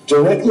product.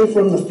 Directly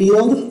from the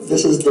field,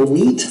 this is the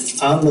wheat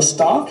on the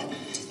stalk.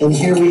 And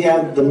here we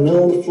have the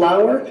milled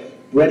flour,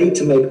 ready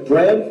to make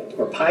bread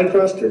or pie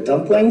crust or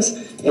dumplings.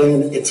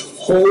 And it's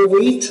whole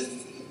wheat,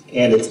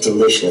 and it's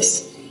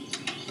delicious.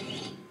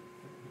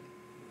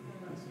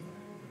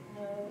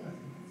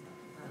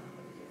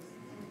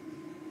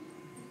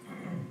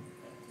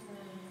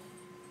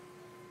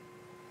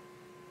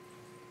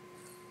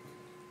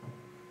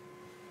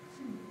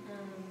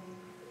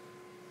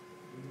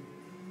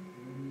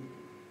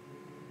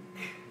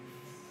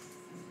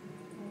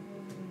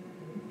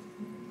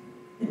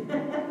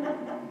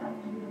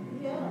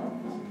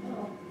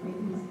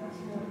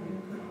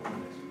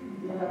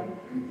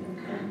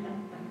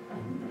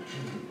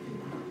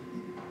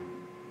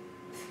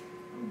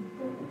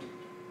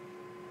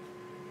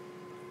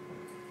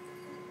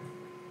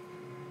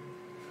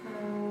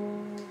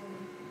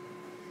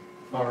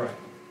 All right.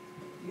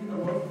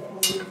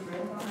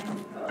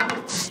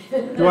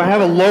 Do I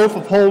have a loaf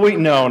of whole wheat?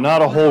 No,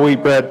 not a whole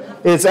wheat bread.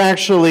 It's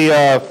actually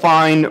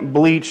fine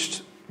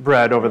bleached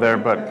bread over there,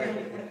 but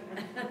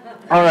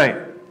all right.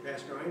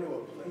 Pastor, I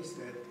know a place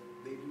that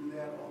they do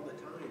that all the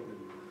time, and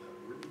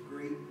really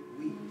great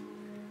wheat.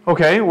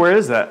 Okay, where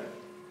is that?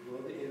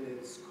 Well, and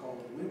it's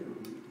called winter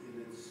wheat,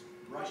 and it's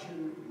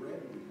Russian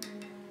red wheat.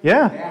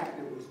 Yeah. In fact,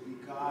 it was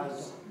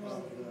because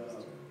of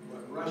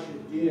what Russia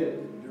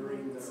did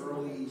during the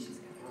early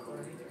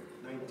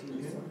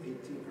 19th,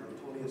 18th, or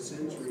 20th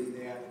century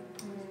that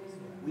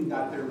we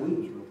got their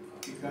wheat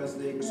because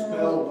they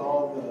expelled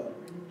all the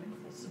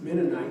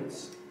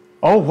Mennonites.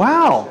 Oh,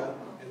 wow. Russia,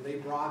 and they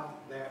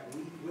brought that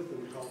wheat with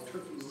them called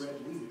turkey red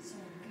wheat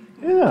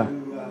Yeah.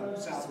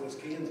 to southwest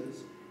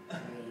Kansas.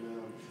 And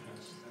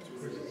that's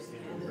what it is.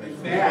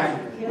 In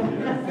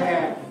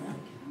fact,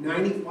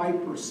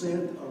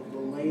 95% of the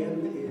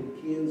land in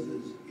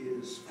Kansas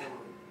is farm.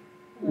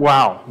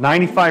 Wow,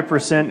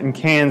 95% in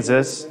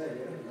Kansas.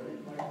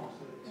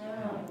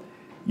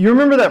 You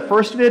remember that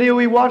first video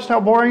we watched, how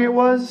boring it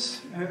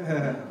was?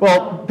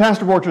 Well,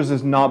 Pastor Borchers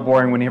is not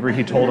boring whenever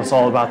he told us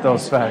all about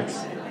those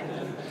facts.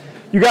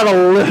 You got a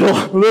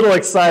little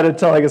excited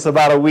telling us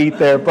about a wheat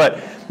there, but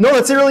no,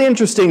 it's really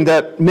interesting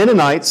that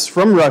Mennonites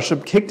from Russia,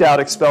 kicked out,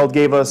 expelled,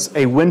 gave us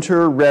a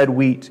winter red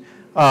wheat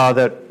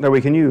that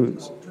we can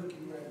use.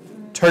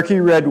 Turkey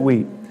red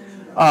wheat.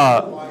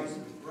 Otherwise,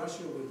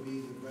 Russia would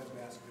be the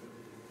breadbasket.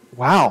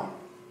 Wow,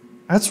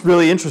 that's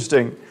really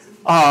interesting.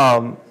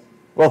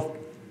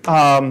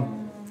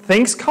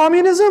 Thanks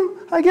communism,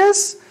 I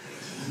guess?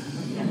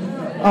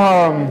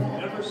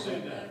 Never say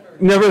that.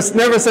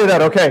 Never say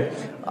that, okay.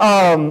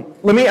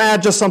 Let me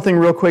add just something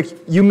real quick.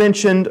 You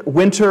mentioned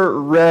winter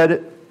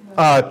red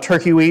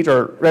turkey wheat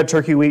or red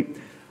turkey wheat.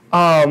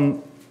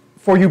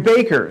 For you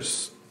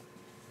bakers,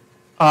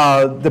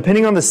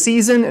 depending on the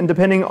season and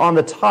depending on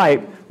the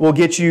type, will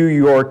get you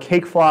your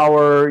cake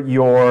flour,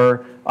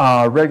 your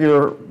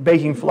regular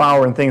baking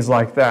flour, and things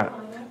like that.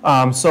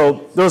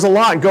 So there's a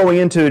lot going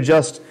into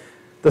just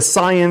the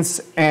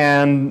science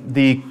and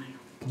the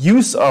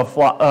use of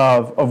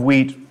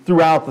wheat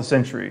throughout the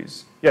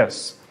centuries.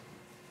 Yes?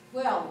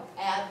 Well,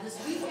 this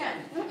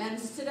weekend,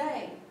 ends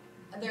today,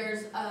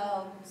 there's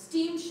a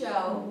steam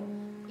show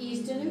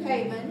east of New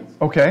Haven.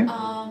 Okay.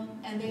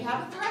 And they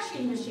have a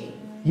threshing machine.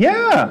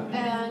 Yeah.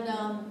 And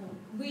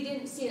we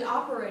didn't see it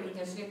operating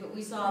yesterday, but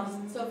we saw,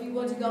 so if you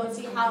want to go and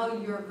see how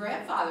your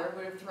grandfather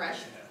would have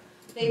threshed,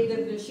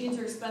 the machines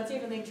are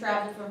expensive and they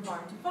travel from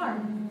farm to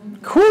farm.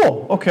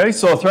 Cool. Okay,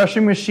 so a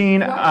threshing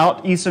machine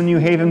out east of New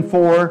Haven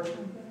for,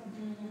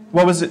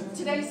 what was it?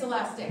 Today's the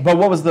last day. But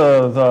what was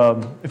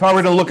the if I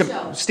were to look Steam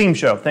at show. Steam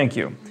Show, thank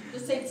you.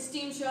 Just say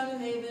Steam Show New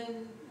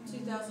Haven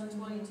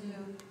 2022.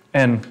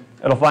 And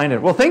it'll find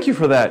it. Well, thank you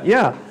for that.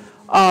 Yeah.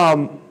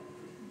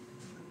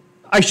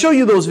 I show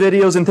you those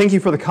videos, and thank you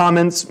for the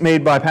comments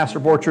made by Pastor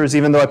Borchers,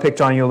 even though I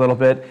picked on you a little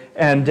bit,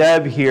 and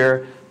Deb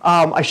here.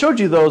 I showed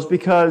you those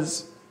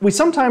because we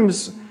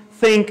sometimes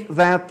think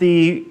that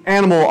the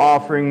animal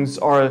offerings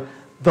are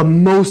the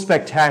most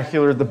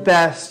spectacular, the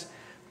best.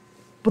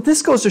 But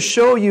this goes to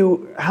show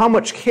you how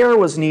much care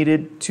was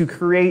needed to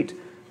create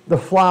the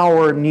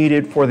flour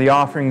needed for the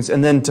offerings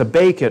and then to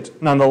bake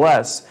it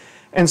nonetheless.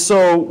 And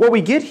so what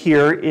we get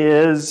here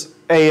is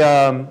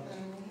a...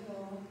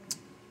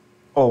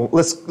 we're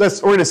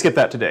going to skip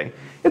that today.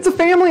 It's a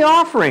family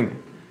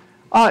offering.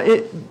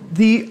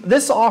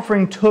 This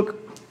offering took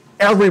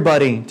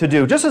everybody to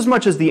do, just as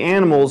much as the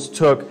animals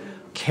took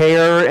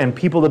care and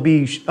people to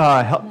be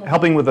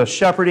helping with the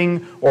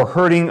shepherding or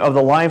herding of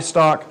the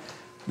livestock.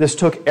 This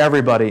took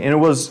everybody, and it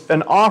was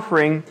an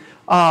offering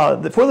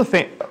that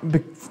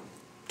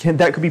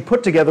could be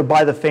put together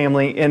by the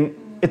family, and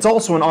it's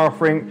also an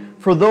offering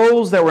for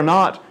those that were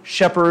not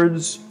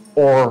shepherds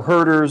or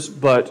herders,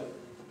 but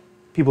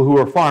people who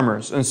were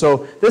farmers. And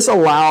so this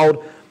allowed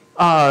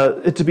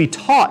it to be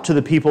taught to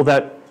the people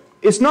that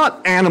it's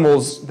not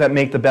animals that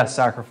make the best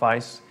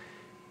sacrifice.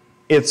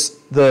 It's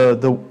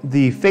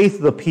the faith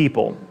of the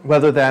people,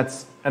 whether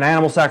that's an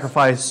animal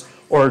sacrifice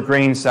or a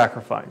grain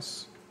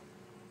sacrifice.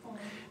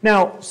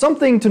 Now,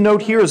 something to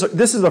note here is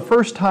this is the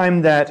first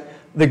time that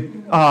the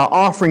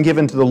offering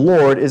given to the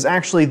Lord is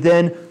actually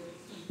then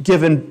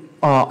given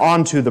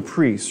onto the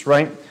priest,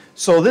 right?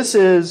 So this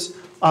is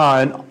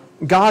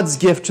God's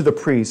gift to the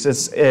priests.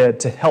 It's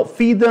to help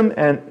feed them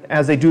and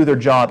as they do their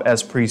job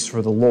as priests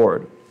for the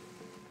Lord.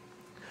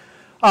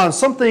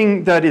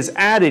 Something that is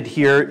added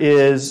here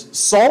is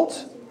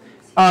salt.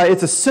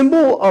 It's a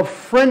symbol of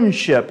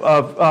friendship,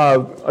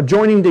 of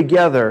joining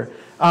together.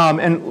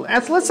 And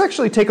let's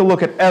actually take a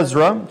look at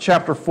Ezra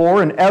chapter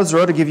 4. And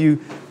Ezra, to give you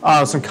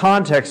some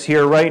context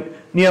here, right?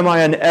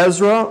 Nehemiah and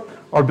Ezra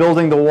are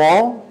building the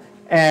wall.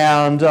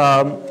 And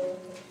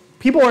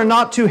people are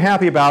not too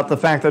happy about the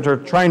fact that they're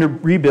trying to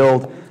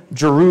rebuild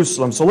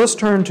Jerusalem. So let's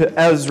turn to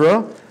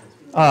Ezra.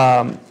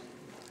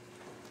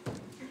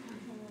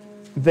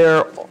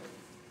 There,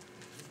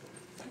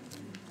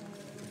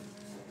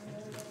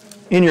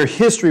 in your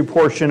history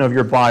portion of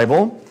your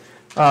Bible,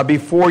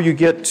 before you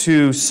get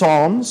to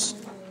Psalms.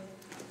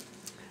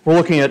 We're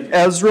looking at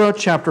Ezra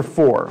chapter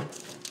 4.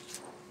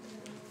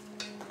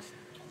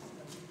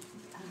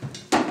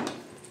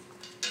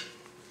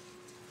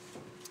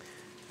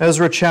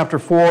 Ezra chapter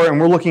 4, and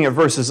we're looking at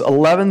verses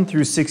 11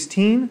 through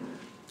 16.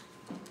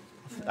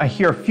 I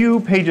hear a few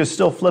pages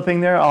still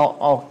flipping there.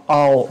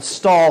 I'll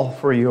stall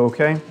for you,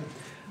 okay?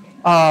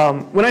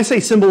 When I say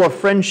symbol of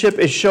friendship,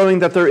 it's showing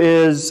that there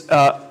is,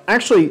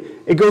 actually,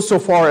 it goes so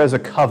far as a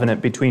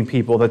covenant between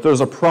people, that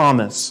there's a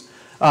promise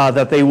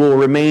that they will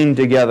remain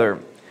together.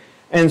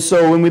 And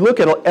so when we look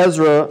at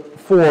Ezra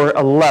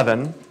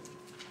 4:11,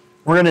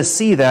 we're going to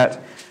see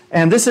that.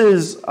 And this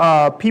is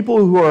people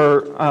who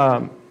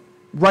are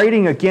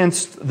writing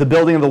against the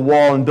building of the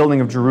wall and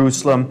building of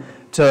Jerusalem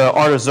to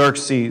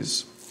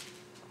Artaxerxes.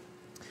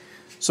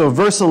 So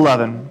verse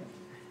 11,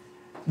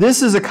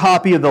 this is a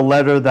copy of the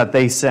letter that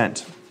they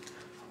sent.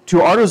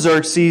 To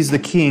Artaxerxes the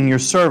king, your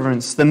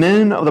servants, the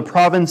men of the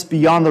province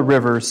beyond the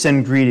river,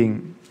 send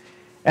greeting.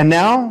 And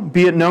now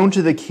be it known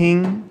to the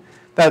king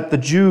that the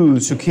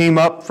Jews who came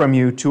up from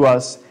you to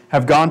us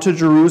have gone to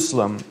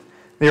Jerusalem.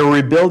 They are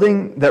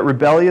rebuilding that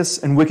rebellious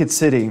and wicked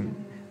city.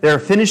 They are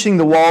finishing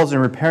the walls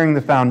and repairing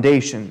the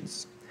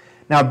foundations.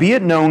 Now be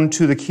it known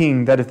to the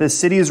king that if this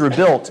city is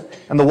rebuilt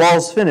and the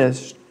walls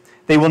finished,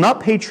 they will not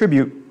pay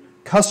tribute,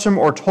 custom,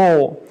 or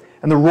toll,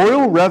 and the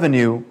royal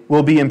revenue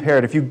will be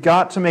impaired. If you've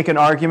got to make an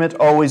argument,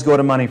 always go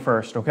to money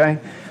first, okay?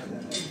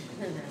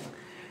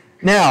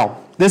 Now,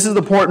 this is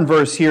the important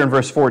verse here in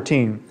verse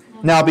 14.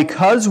 Now,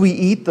 because we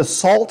eat the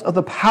salt of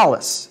the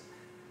palace,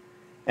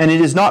 and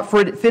it is not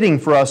fitting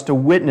for us to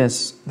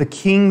witness the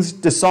king's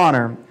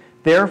dishonor,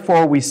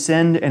 therefore we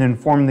send and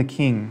inform the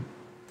king.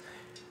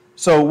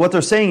 So what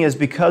they're saying is,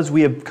 because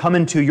we have come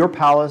into your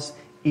palace,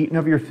 eaten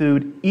of your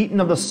food, eaten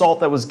of the salt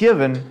that was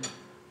given,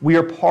 we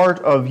are part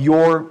of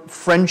your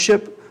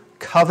friendship,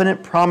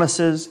 covenant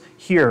promises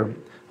here.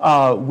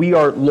 We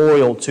are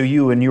loyal to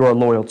you and you are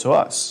loyal to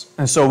us.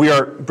 And so we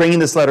are bringing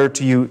this letter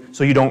to you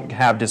so you don't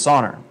have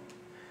dishonor.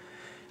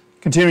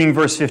 Continuing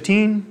verse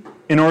 15,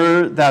 in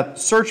order that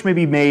search may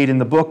be made in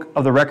the book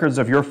of the records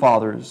of your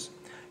fathers,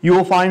 you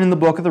will find in the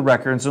book of the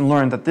records and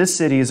learn that this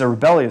city is a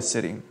rebellious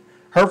city,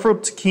 hurtful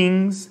to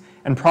kings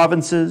and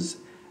provinces,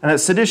 and that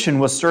sedition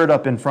was stirred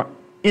up in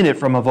it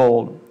from of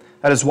old.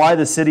 That is why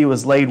the city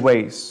was laid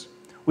waste.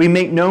 We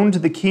make known to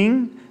the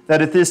king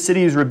that if this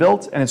city is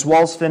rebuilt and its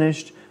walls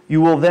finished, you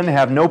will then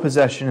have no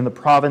possession in the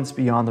province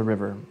beyond the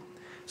river.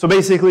 So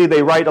basically,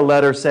 they write a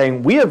letter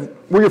saying, we're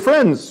your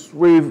friends.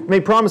 We've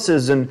made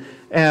promises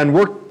and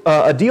worked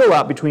a deal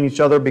out between each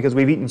other because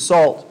we've eaten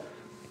salt.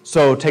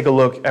 So take a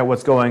look at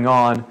what's going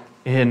on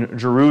in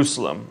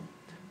Jerusalem.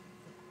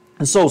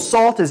 And so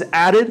salt is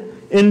added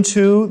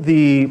into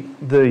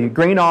the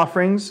grain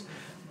offerings.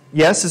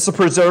 Yes, it's a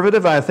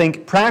preservative. I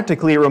think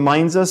practically it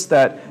reminds us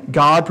that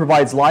God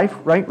provides life,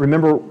 right?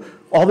 Remember,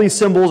 all these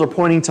symbols are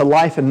pointing to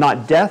life and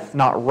not death,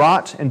 not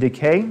rot and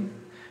decay.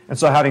 And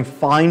so having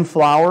fine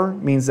flour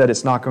means that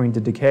it's not going to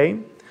decay.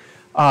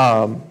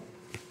 And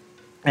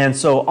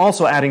so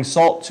also adding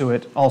salt to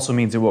it also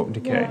means it won't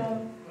decay.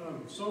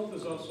 Salt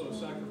is also a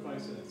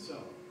sacrifice in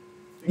itself.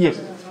 Yes.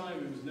 Because at the time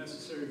it was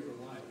necessary for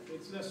life.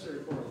 It's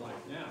necessary for life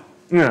now.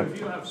 Yeah. If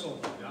you don't have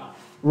salt, you die.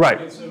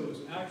 Right. And so it was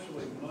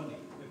actually money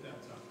at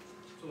that time.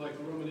 So like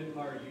the Roman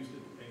Empire used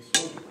it to pay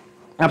soldiers.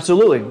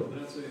 Absolutely. So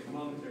that's a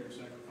monetary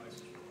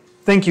sacrifice.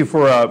 Thank you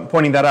for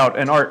pointing that out.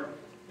 And Art.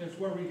 That's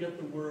where we get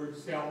the word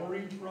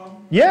salary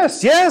from.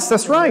 Yes,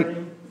 that's right.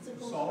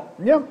 Salt.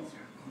 Yeah.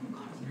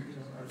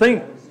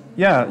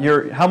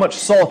 How much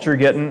salt you're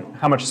getting,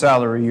 how much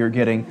salary you're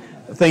getting.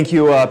 Thank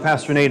you,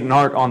 Pastor Nate and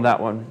Art, on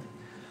that one.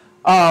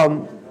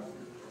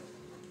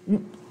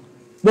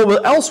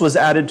 What else was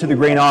added to the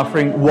grain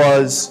offering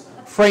was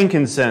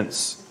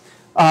frankincense.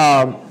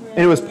 And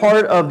it was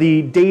part of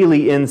the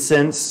daily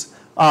incense.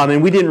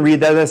 And we didn't read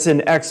that. That's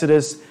in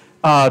Exodus.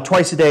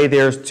 Twice a day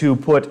there's to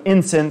put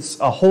incense,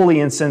 a holy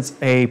incense,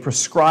 a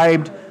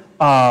prescribed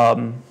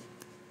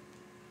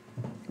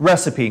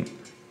recipe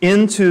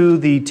into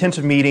the tent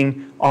of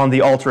meeting on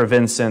the altar of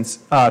incense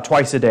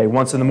twice a day,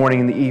 once in the morning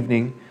and the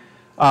evening.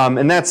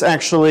 And that's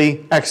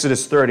actually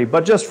Exodus 30.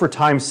 But just for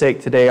time's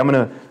sake today, I'm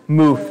going to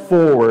move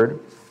forward.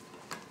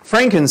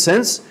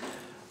 Frankincense,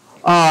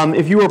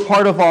 if you were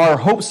part of our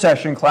Hope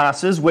Session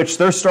classes, which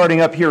they're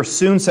starting up here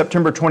soon,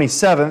 September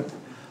 27th,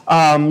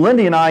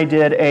 Lindy and I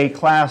did a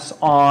class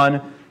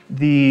on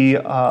the,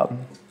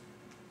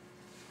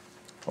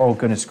 oh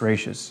goodness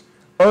gracious,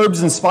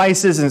 herbs and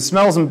spices and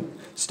smells and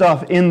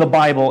stuff in the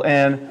Bible.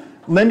 And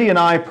Lindy and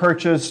I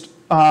purchased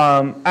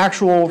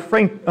actual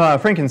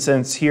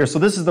frankincense here. So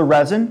this is the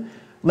resin.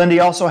 Lindy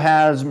also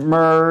has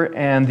myrrh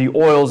and the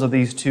oils of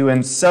these two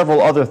and several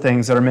other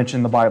things that are mentioned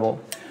in the Bible.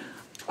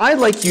 I'd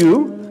like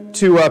you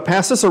to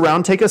pass this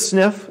around, take a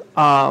sniff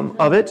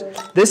of it.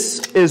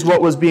 This is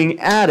what was being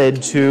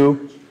added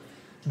to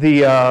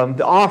the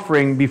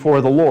offering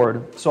before the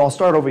Lord. So I'll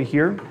start over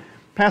here.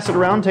 Pass it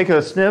around, take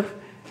a sniff.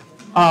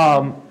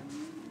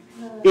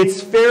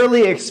 It's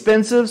fairly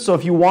expensive, so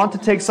if you want to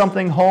take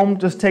something home,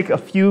 just take a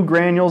few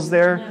granules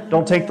there.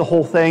 Don't take the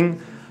whole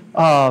thing.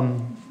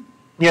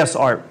 Yes,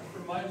 Art.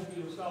 Reminds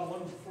me of Psalm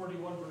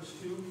 141, verse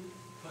 2.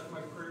 Let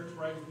my prayers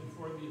rise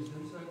before thee as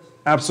incense.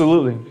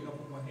 Absolutely. Pick up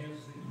with my hands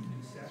the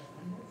evening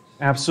sacrifice.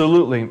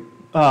 Absolutely.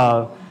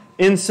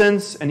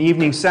 Incense and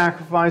evening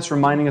sacrifice,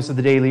 reminding us of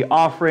the daily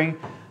offering.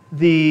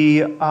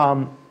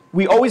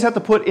 We always have to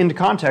put into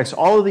context,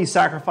 all of these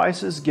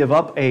sacrifices give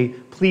up a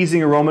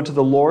pleasing aroma to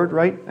the Lord,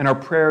 right? And our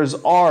prayers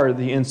are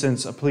the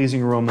incense, a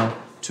pleasing aroma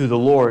to the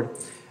Lord.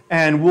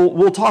 And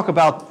we'll talk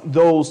about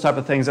those type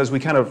of things as we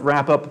kind of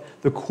wrap up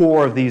the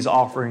core of these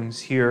offerings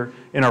here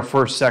in our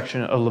first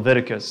section of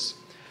Leviticus.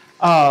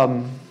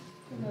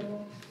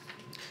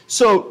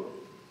 So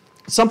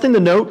something to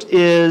note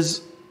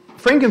is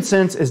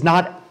frankincense is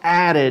not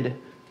added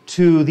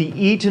to the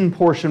eaten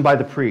portion by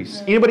the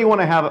priest. Anybody want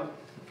to have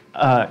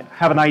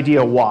an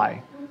idea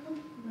why?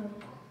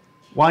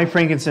 Why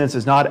frankincense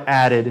is not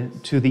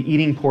added to the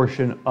eating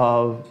portion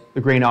of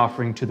the grain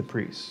offering to the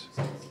priest?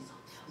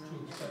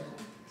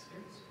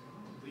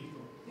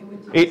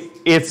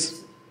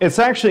 It's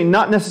actually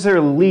not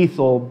necessarily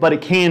lethal, but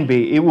it can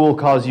be. It will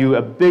cause you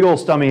a big old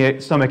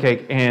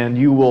stomachache, and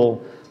you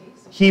will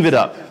heave it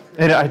up.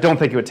 And I don't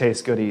think it would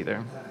taste good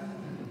either.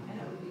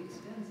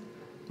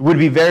 It would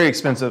be very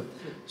expensive.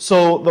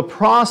 So the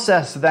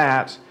process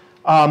that,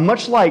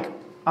 much like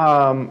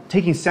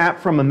taking sap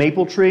from a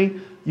maple tree,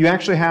 you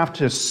actually have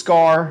to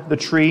scar the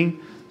tree.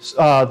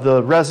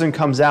 The resin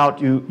comes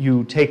out,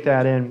 you take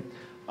that in,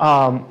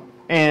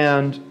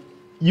 and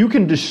you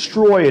can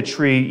destroy a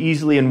tree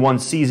easily in one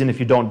season if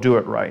you don't do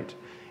it right.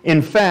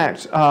 In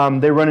fact,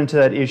 they run into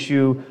that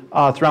issue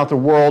throughout the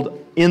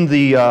world in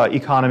the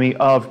economy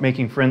of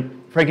making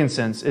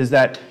frankincense, is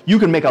that you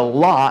can make a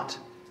lot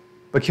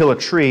but kill a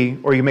tree,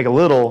 or you can make a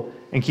little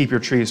and keep your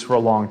trees for a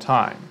long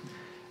time.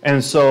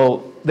 And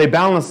so they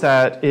balance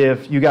that.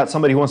 If you got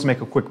somebody who wants to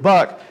make a quick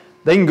buck,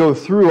 they can go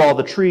through all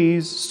the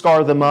trees,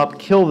 scar them up,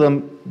 kill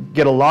them,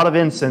 get a lot of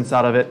incense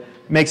out of it,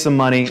 make some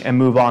money, and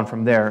move on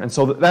from there. And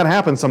so that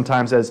happens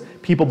sometimes as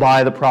people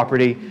buy the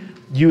property,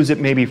 use it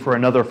maybe for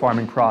another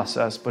farming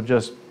process, but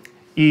just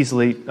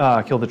easily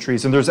kill the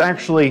trees. And there's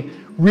actually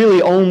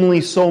really only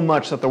so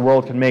much that the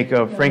world can make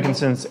of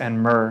frankincense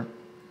and myrrh.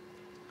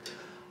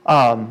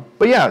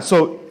 But yeah,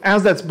 so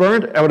as that's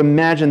burned, I would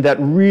imagine that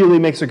really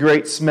makes a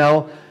great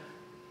smell.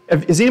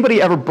 Has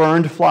anybody ever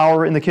burned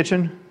flour in the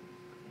kitchen?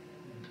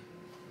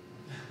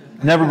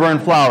 Never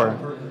burned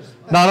flour.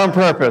 Not on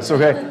purpose,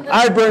 okay?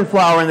 I burned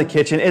flour in the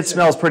kitchen. It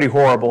smells pretty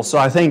horrible. So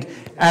I think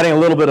adding a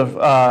little bit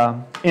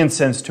of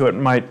incense to it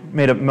might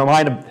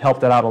have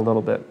helped that out a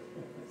little bit.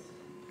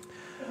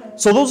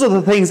 So those are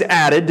the things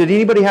added. Did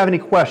anybody have any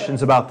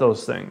questions about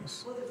those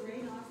things? Well, the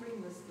grain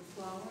offering was the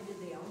flour. Did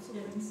they also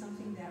bring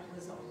something that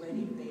was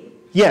already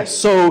baked? Yes.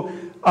 So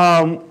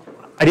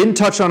I didn't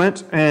touch on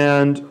it,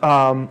 and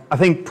I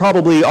think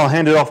probably I'll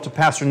hand it off to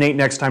Pastor Nate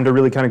next time to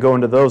really kind of go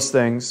into those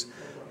things.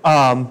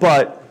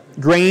 But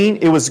grain,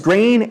 it was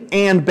grain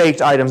and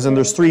baked items, and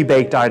there's 3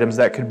 baked items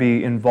that could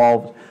be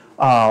involved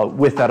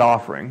with that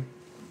offering.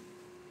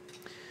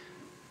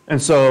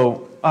 And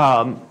so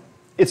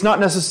it's not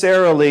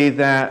necessarily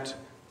that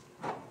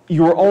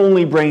you were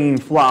only bringing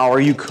flour.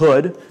 You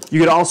could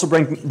also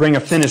bring a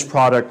finished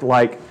product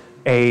like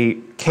a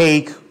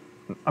cake.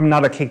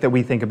 Not a cake that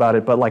we think about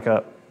it, but like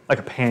a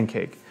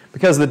pancake.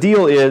 Because the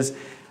deal is,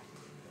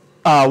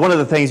 one of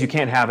the things you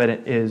can't have in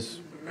it is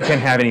you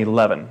can't have any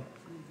leaven.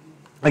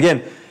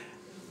 Again,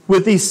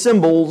 with these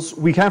symbols,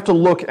 we have to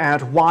look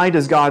at why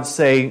does God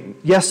say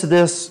yes to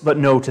this, but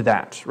no to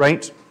that,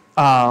 right?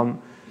 No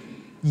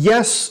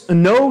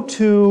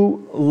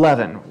to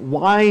leaven.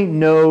 Why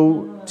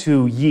no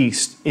to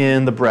yeast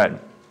in the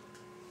bread?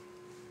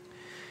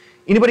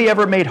 Anybody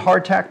ever made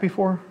hardtack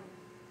before?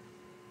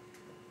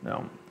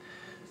 No.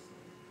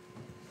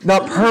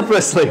 Not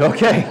purposely,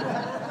 okay.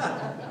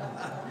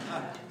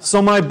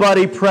 So my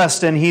buddy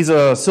Preston, he's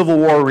a Civil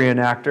War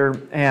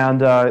reenactor,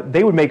 and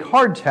they would make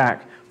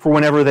hardtack for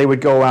whenever they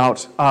would go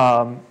out,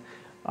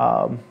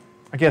 I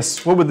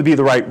guess, what would be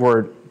the right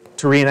word?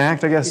 To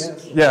reenact, I guess?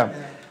 Yes. Yeah.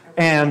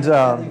 And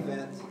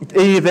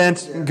any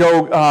event,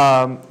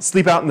 go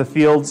sleep out in the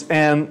fields,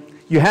 and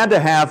you had to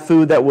have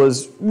food that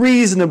was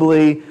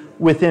reasonably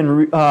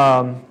within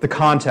the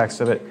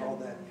context of it. Call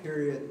that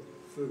period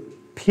food.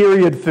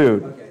 Period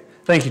food. Okay.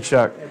 Thank you,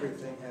 Chuck.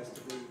 Everything has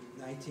to be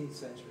 19th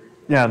century.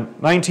 Yeah,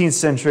 19th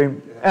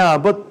century.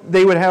 But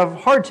they would have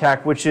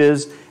hardtack, which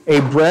is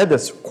a bread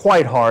that's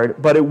quite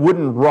hard, but it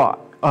wouldn't rot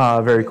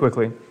very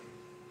quickly.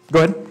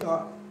 Go ahead.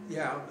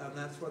 Yeah, and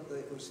that's what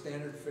was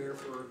standard fare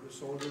for the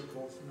soldiers,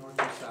 both north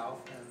and south.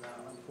 And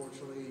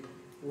unfortunately,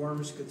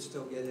 worms could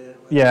still get in it.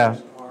 Yeah. It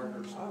was hard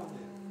or something.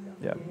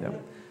 Yeah.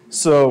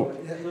 So.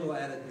 A little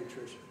added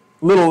nutrition.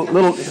 Little,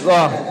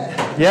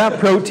 yeah,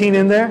 protein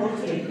in there.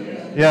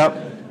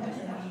 Yeah.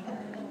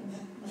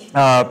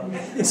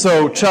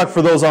 So Chuck,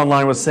 for those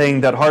online, was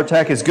saying that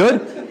hardtack is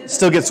good.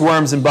 Still gets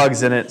worms and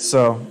bugs in it.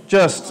 So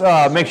just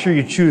make sure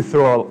you chew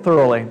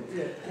thoroughly.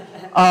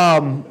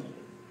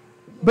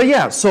 But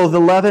yeah, so the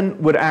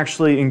leaven would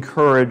actually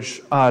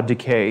encourage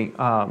decay,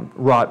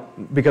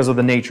 rot, because of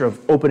the nature of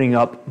opening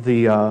up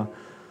the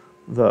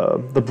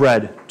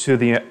bread to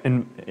the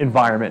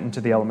environment and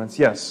to the elements.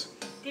 Yes?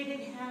 Did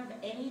it have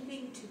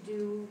anything to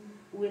do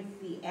with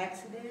the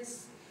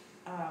Exodus?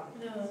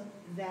 No.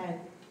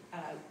 That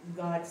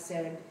God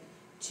said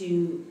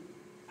to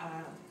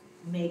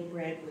make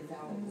bread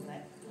without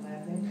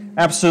leaven?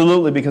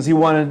 Absolutely, because he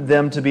wanted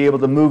them to be able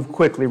to move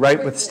quickly,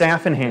 right? With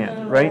staff in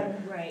hand, right?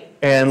 Right.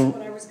 And That's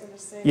what I was going to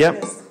say. Yep.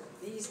 Because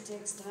these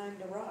takes time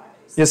to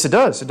rise. yes, it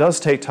does. It does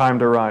take time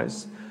to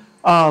rise.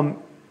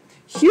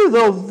 Here,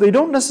 though, they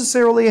don't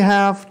necessarily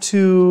have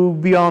to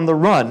be on the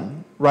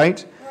run,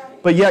 right?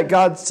 But yet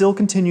God still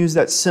continues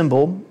that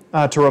symbol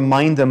to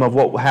remind them of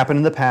what happened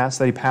in the past,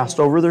 that he passed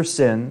over their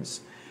sins,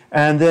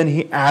 and then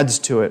he adds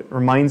to it,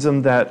 reminds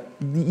them that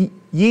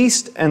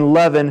yeast and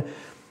leaven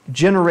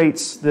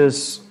generates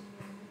this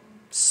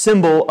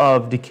symbol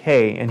of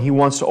decay, and he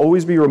wants to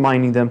always be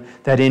reminding them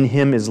that in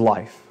him is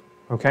life,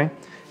 okay?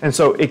 And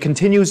so it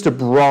continues to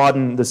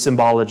broaden the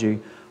symbology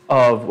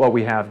of what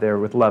we have there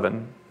with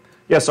leaven.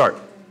 Yes, Art?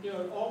 You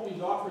know, all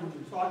these offerings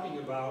you're talking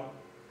about,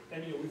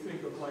 and you know, we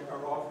think of like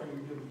our offering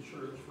we give to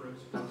church, for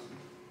instance.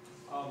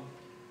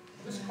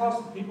 This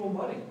costs people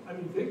money. I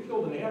mean, they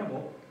killed an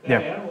animal.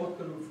 That animal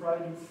could have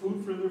provided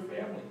food for their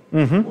family,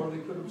 or they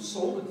could have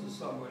sold it to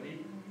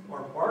somebody, or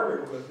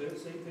bartered with it.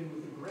 Same thing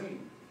with the grain.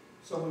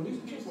 So when these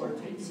people are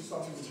taking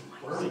something and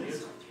burning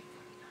it,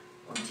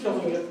 or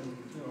killing it, and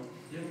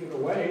giving it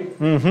away,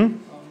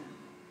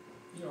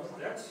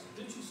 that's.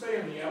 Didn't you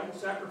say in the animal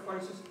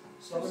sacrifices,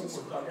 some of them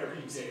were done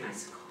every day?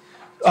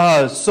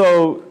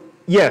 So,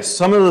 yes,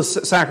 some of the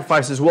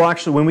sacrifices, well,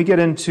 actually, when we get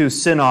into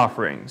sin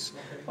offerings,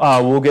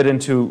 we'll get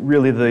into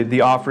really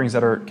the offerings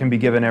that can be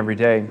given every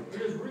day.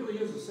 There really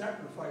is a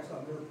sacrifice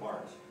on their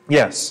part.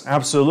 Yes,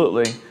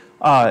 absolutely.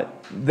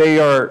 They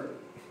are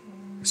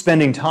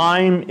spending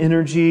time,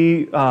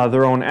 energy,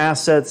 their own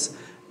assets,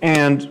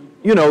 and,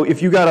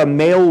 if you got a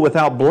male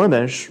without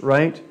blemish,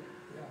 right,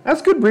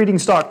 that's good breeding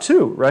stock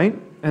too, right?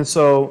 And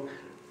so,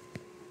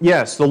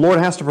 yes, the Lord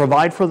has to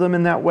provide for them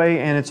in that way,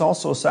 and it's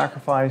also a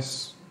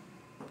sacrifice,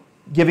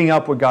 giving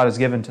up what God has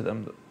given to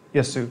them.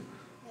 Yes, Sue?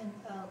 And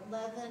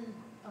leaven,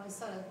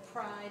 sort of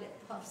pride, it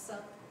puffs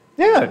up.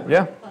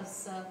 Yeah.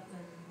 Puffs up,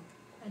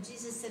 and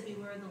Jesus said,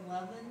 beware the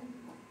leaven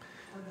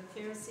of the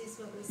Pharisees.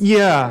 What was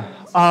Yeah,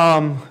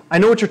 I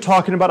know what you're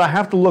talking about. I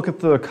have to look at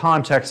the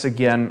context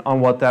again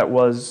on what that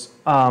was,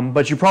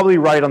 but you're probably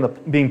right on the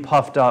being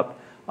puffed up.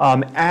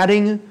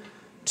 Adding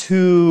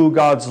to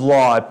God's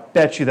law, I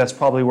bet you that's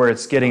probably where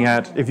it's getting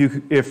at.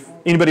 If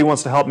anybody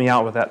wants to help me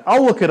out with that,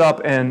 I'll look it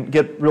up and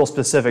get real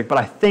specific. But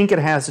I think it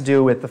has to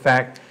do with the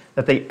fact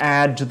that they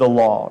add to the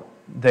law.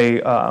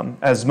 They,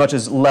 as much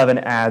as leaven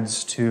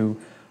adds to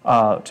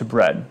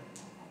bread.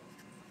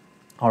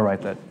 I'll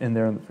write that in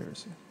there in the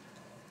Pharisee.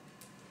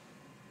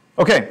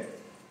 Okay,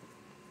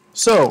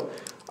 so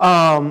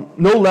no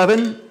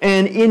leaven,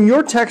 and in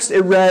your text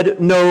it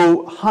read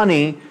no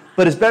honey,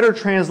 but it's better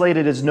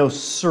translated as no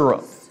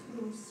syrup.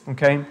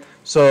 Okay,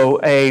 so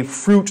a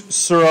fruit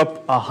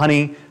syrup, a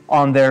honey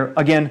on there.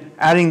 Again,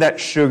 adding that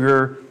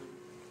sugar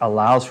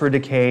allows for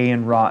decay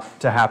and rot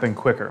to happen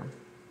quicker.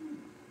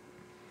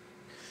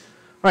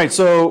 All right,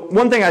 so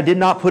one thing I did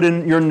not put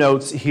in your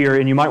notes here,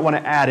 and you might want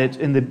to add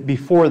it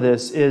before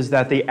this, is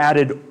that they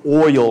added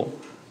oil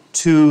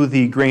to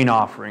the grain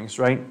offerings,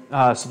 right?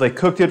 So they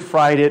cooked it,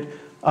 fried it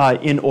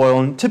in oil,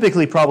 and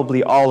typically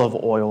probably olive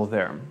oil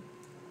there.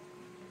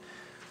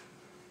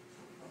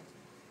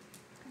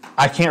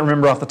 I can't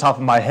remember off the top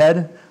of my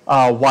head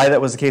why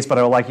that was the case, but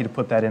I would like you to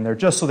put that in there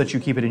just so that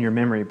you keep it in your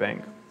memory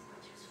bank.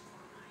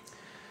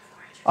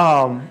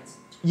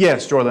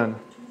 Yes, Jordan.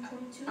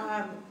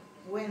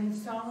 When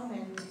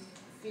Solomon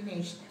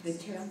finished the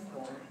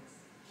temple,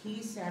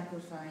 he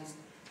sacrificed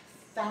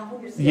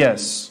thousands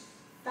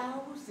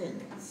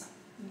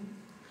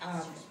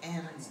of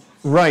animals.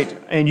 Right,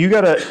 and you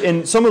gotta,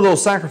 in some of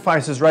those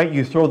sacrifices, right,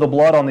 you throw the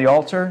blood on the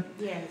altar.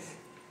 Yes.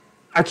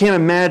 I can't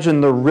imagine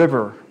the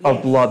river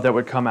of blood that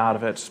would come out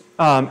of it.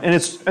 And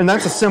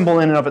that's a symbol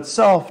in and of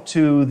itself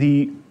to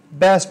the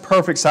best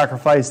perfect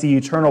sacrifice, the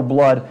eternal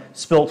blood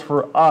spilt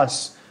for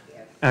us,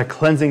 and a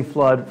cleansing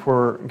flood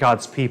for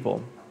God's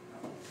people.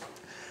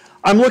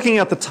 I'm looking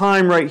at the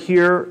time right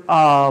here.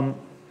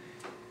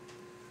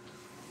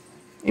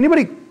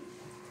 Anybody?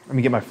 Let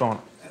me get my phone.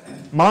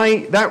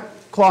 That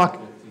clock,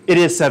 it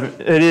is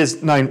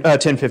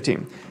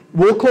 10:15.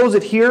 We'll close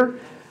it here.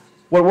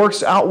 What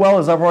works out well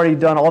is I've already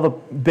done all the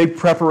big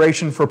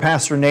preparation for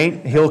Pastor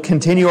Nate. He'll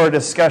continue our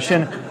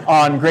discussion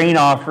on grain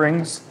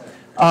offerings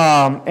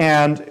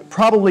and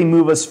probably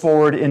move us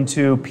forward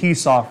into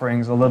peace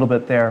offerings a little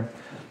bit there.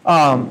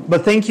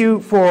 But thank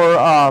you for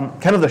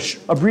kind of the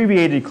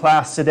abbreviated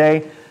class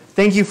today.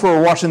 Thank you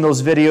for watching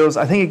those videos.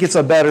 I think it gets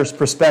a better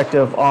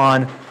perspective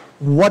on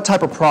what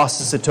type of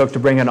process it took to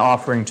bring an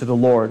offering to the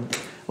Lord.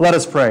 Let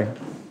us pray.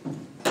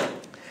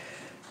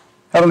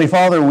 Heavenly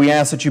Father, we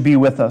ask that you be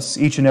with us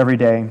each and every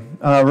day.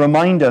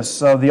 Remind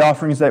us of the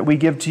offerings that we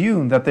give to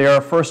you, that they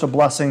are first a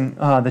blessing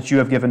that you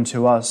have given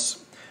to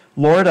us.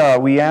 Lord,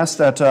 we ask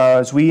that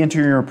as we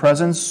enter your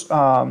presence,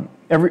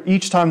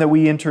 each time that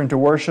we enter into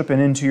worship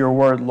and into your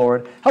word,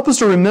 Lord, help us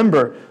to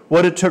remember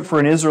what it took for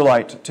an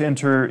Israelite to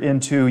enter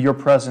into your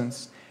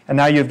presence. And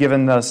now you've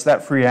given us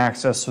that free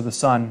access to the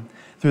Son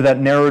through that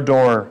narrow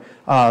door,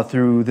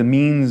 through the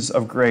means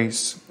of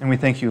grace. And we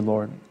thank you,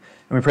 Lord.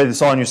 And we pray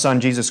this all in your Son,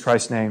 Jesus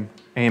Christ's name.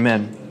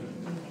 Amen.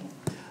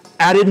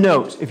 Added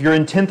note, if you're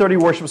in 10:30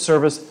 worship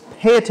service,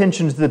 pay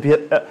attention to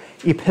the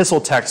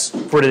epistle text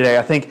for today.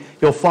 I think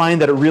you'll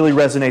find that it really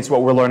resonates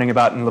what we're learning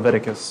about in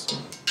Leviticus.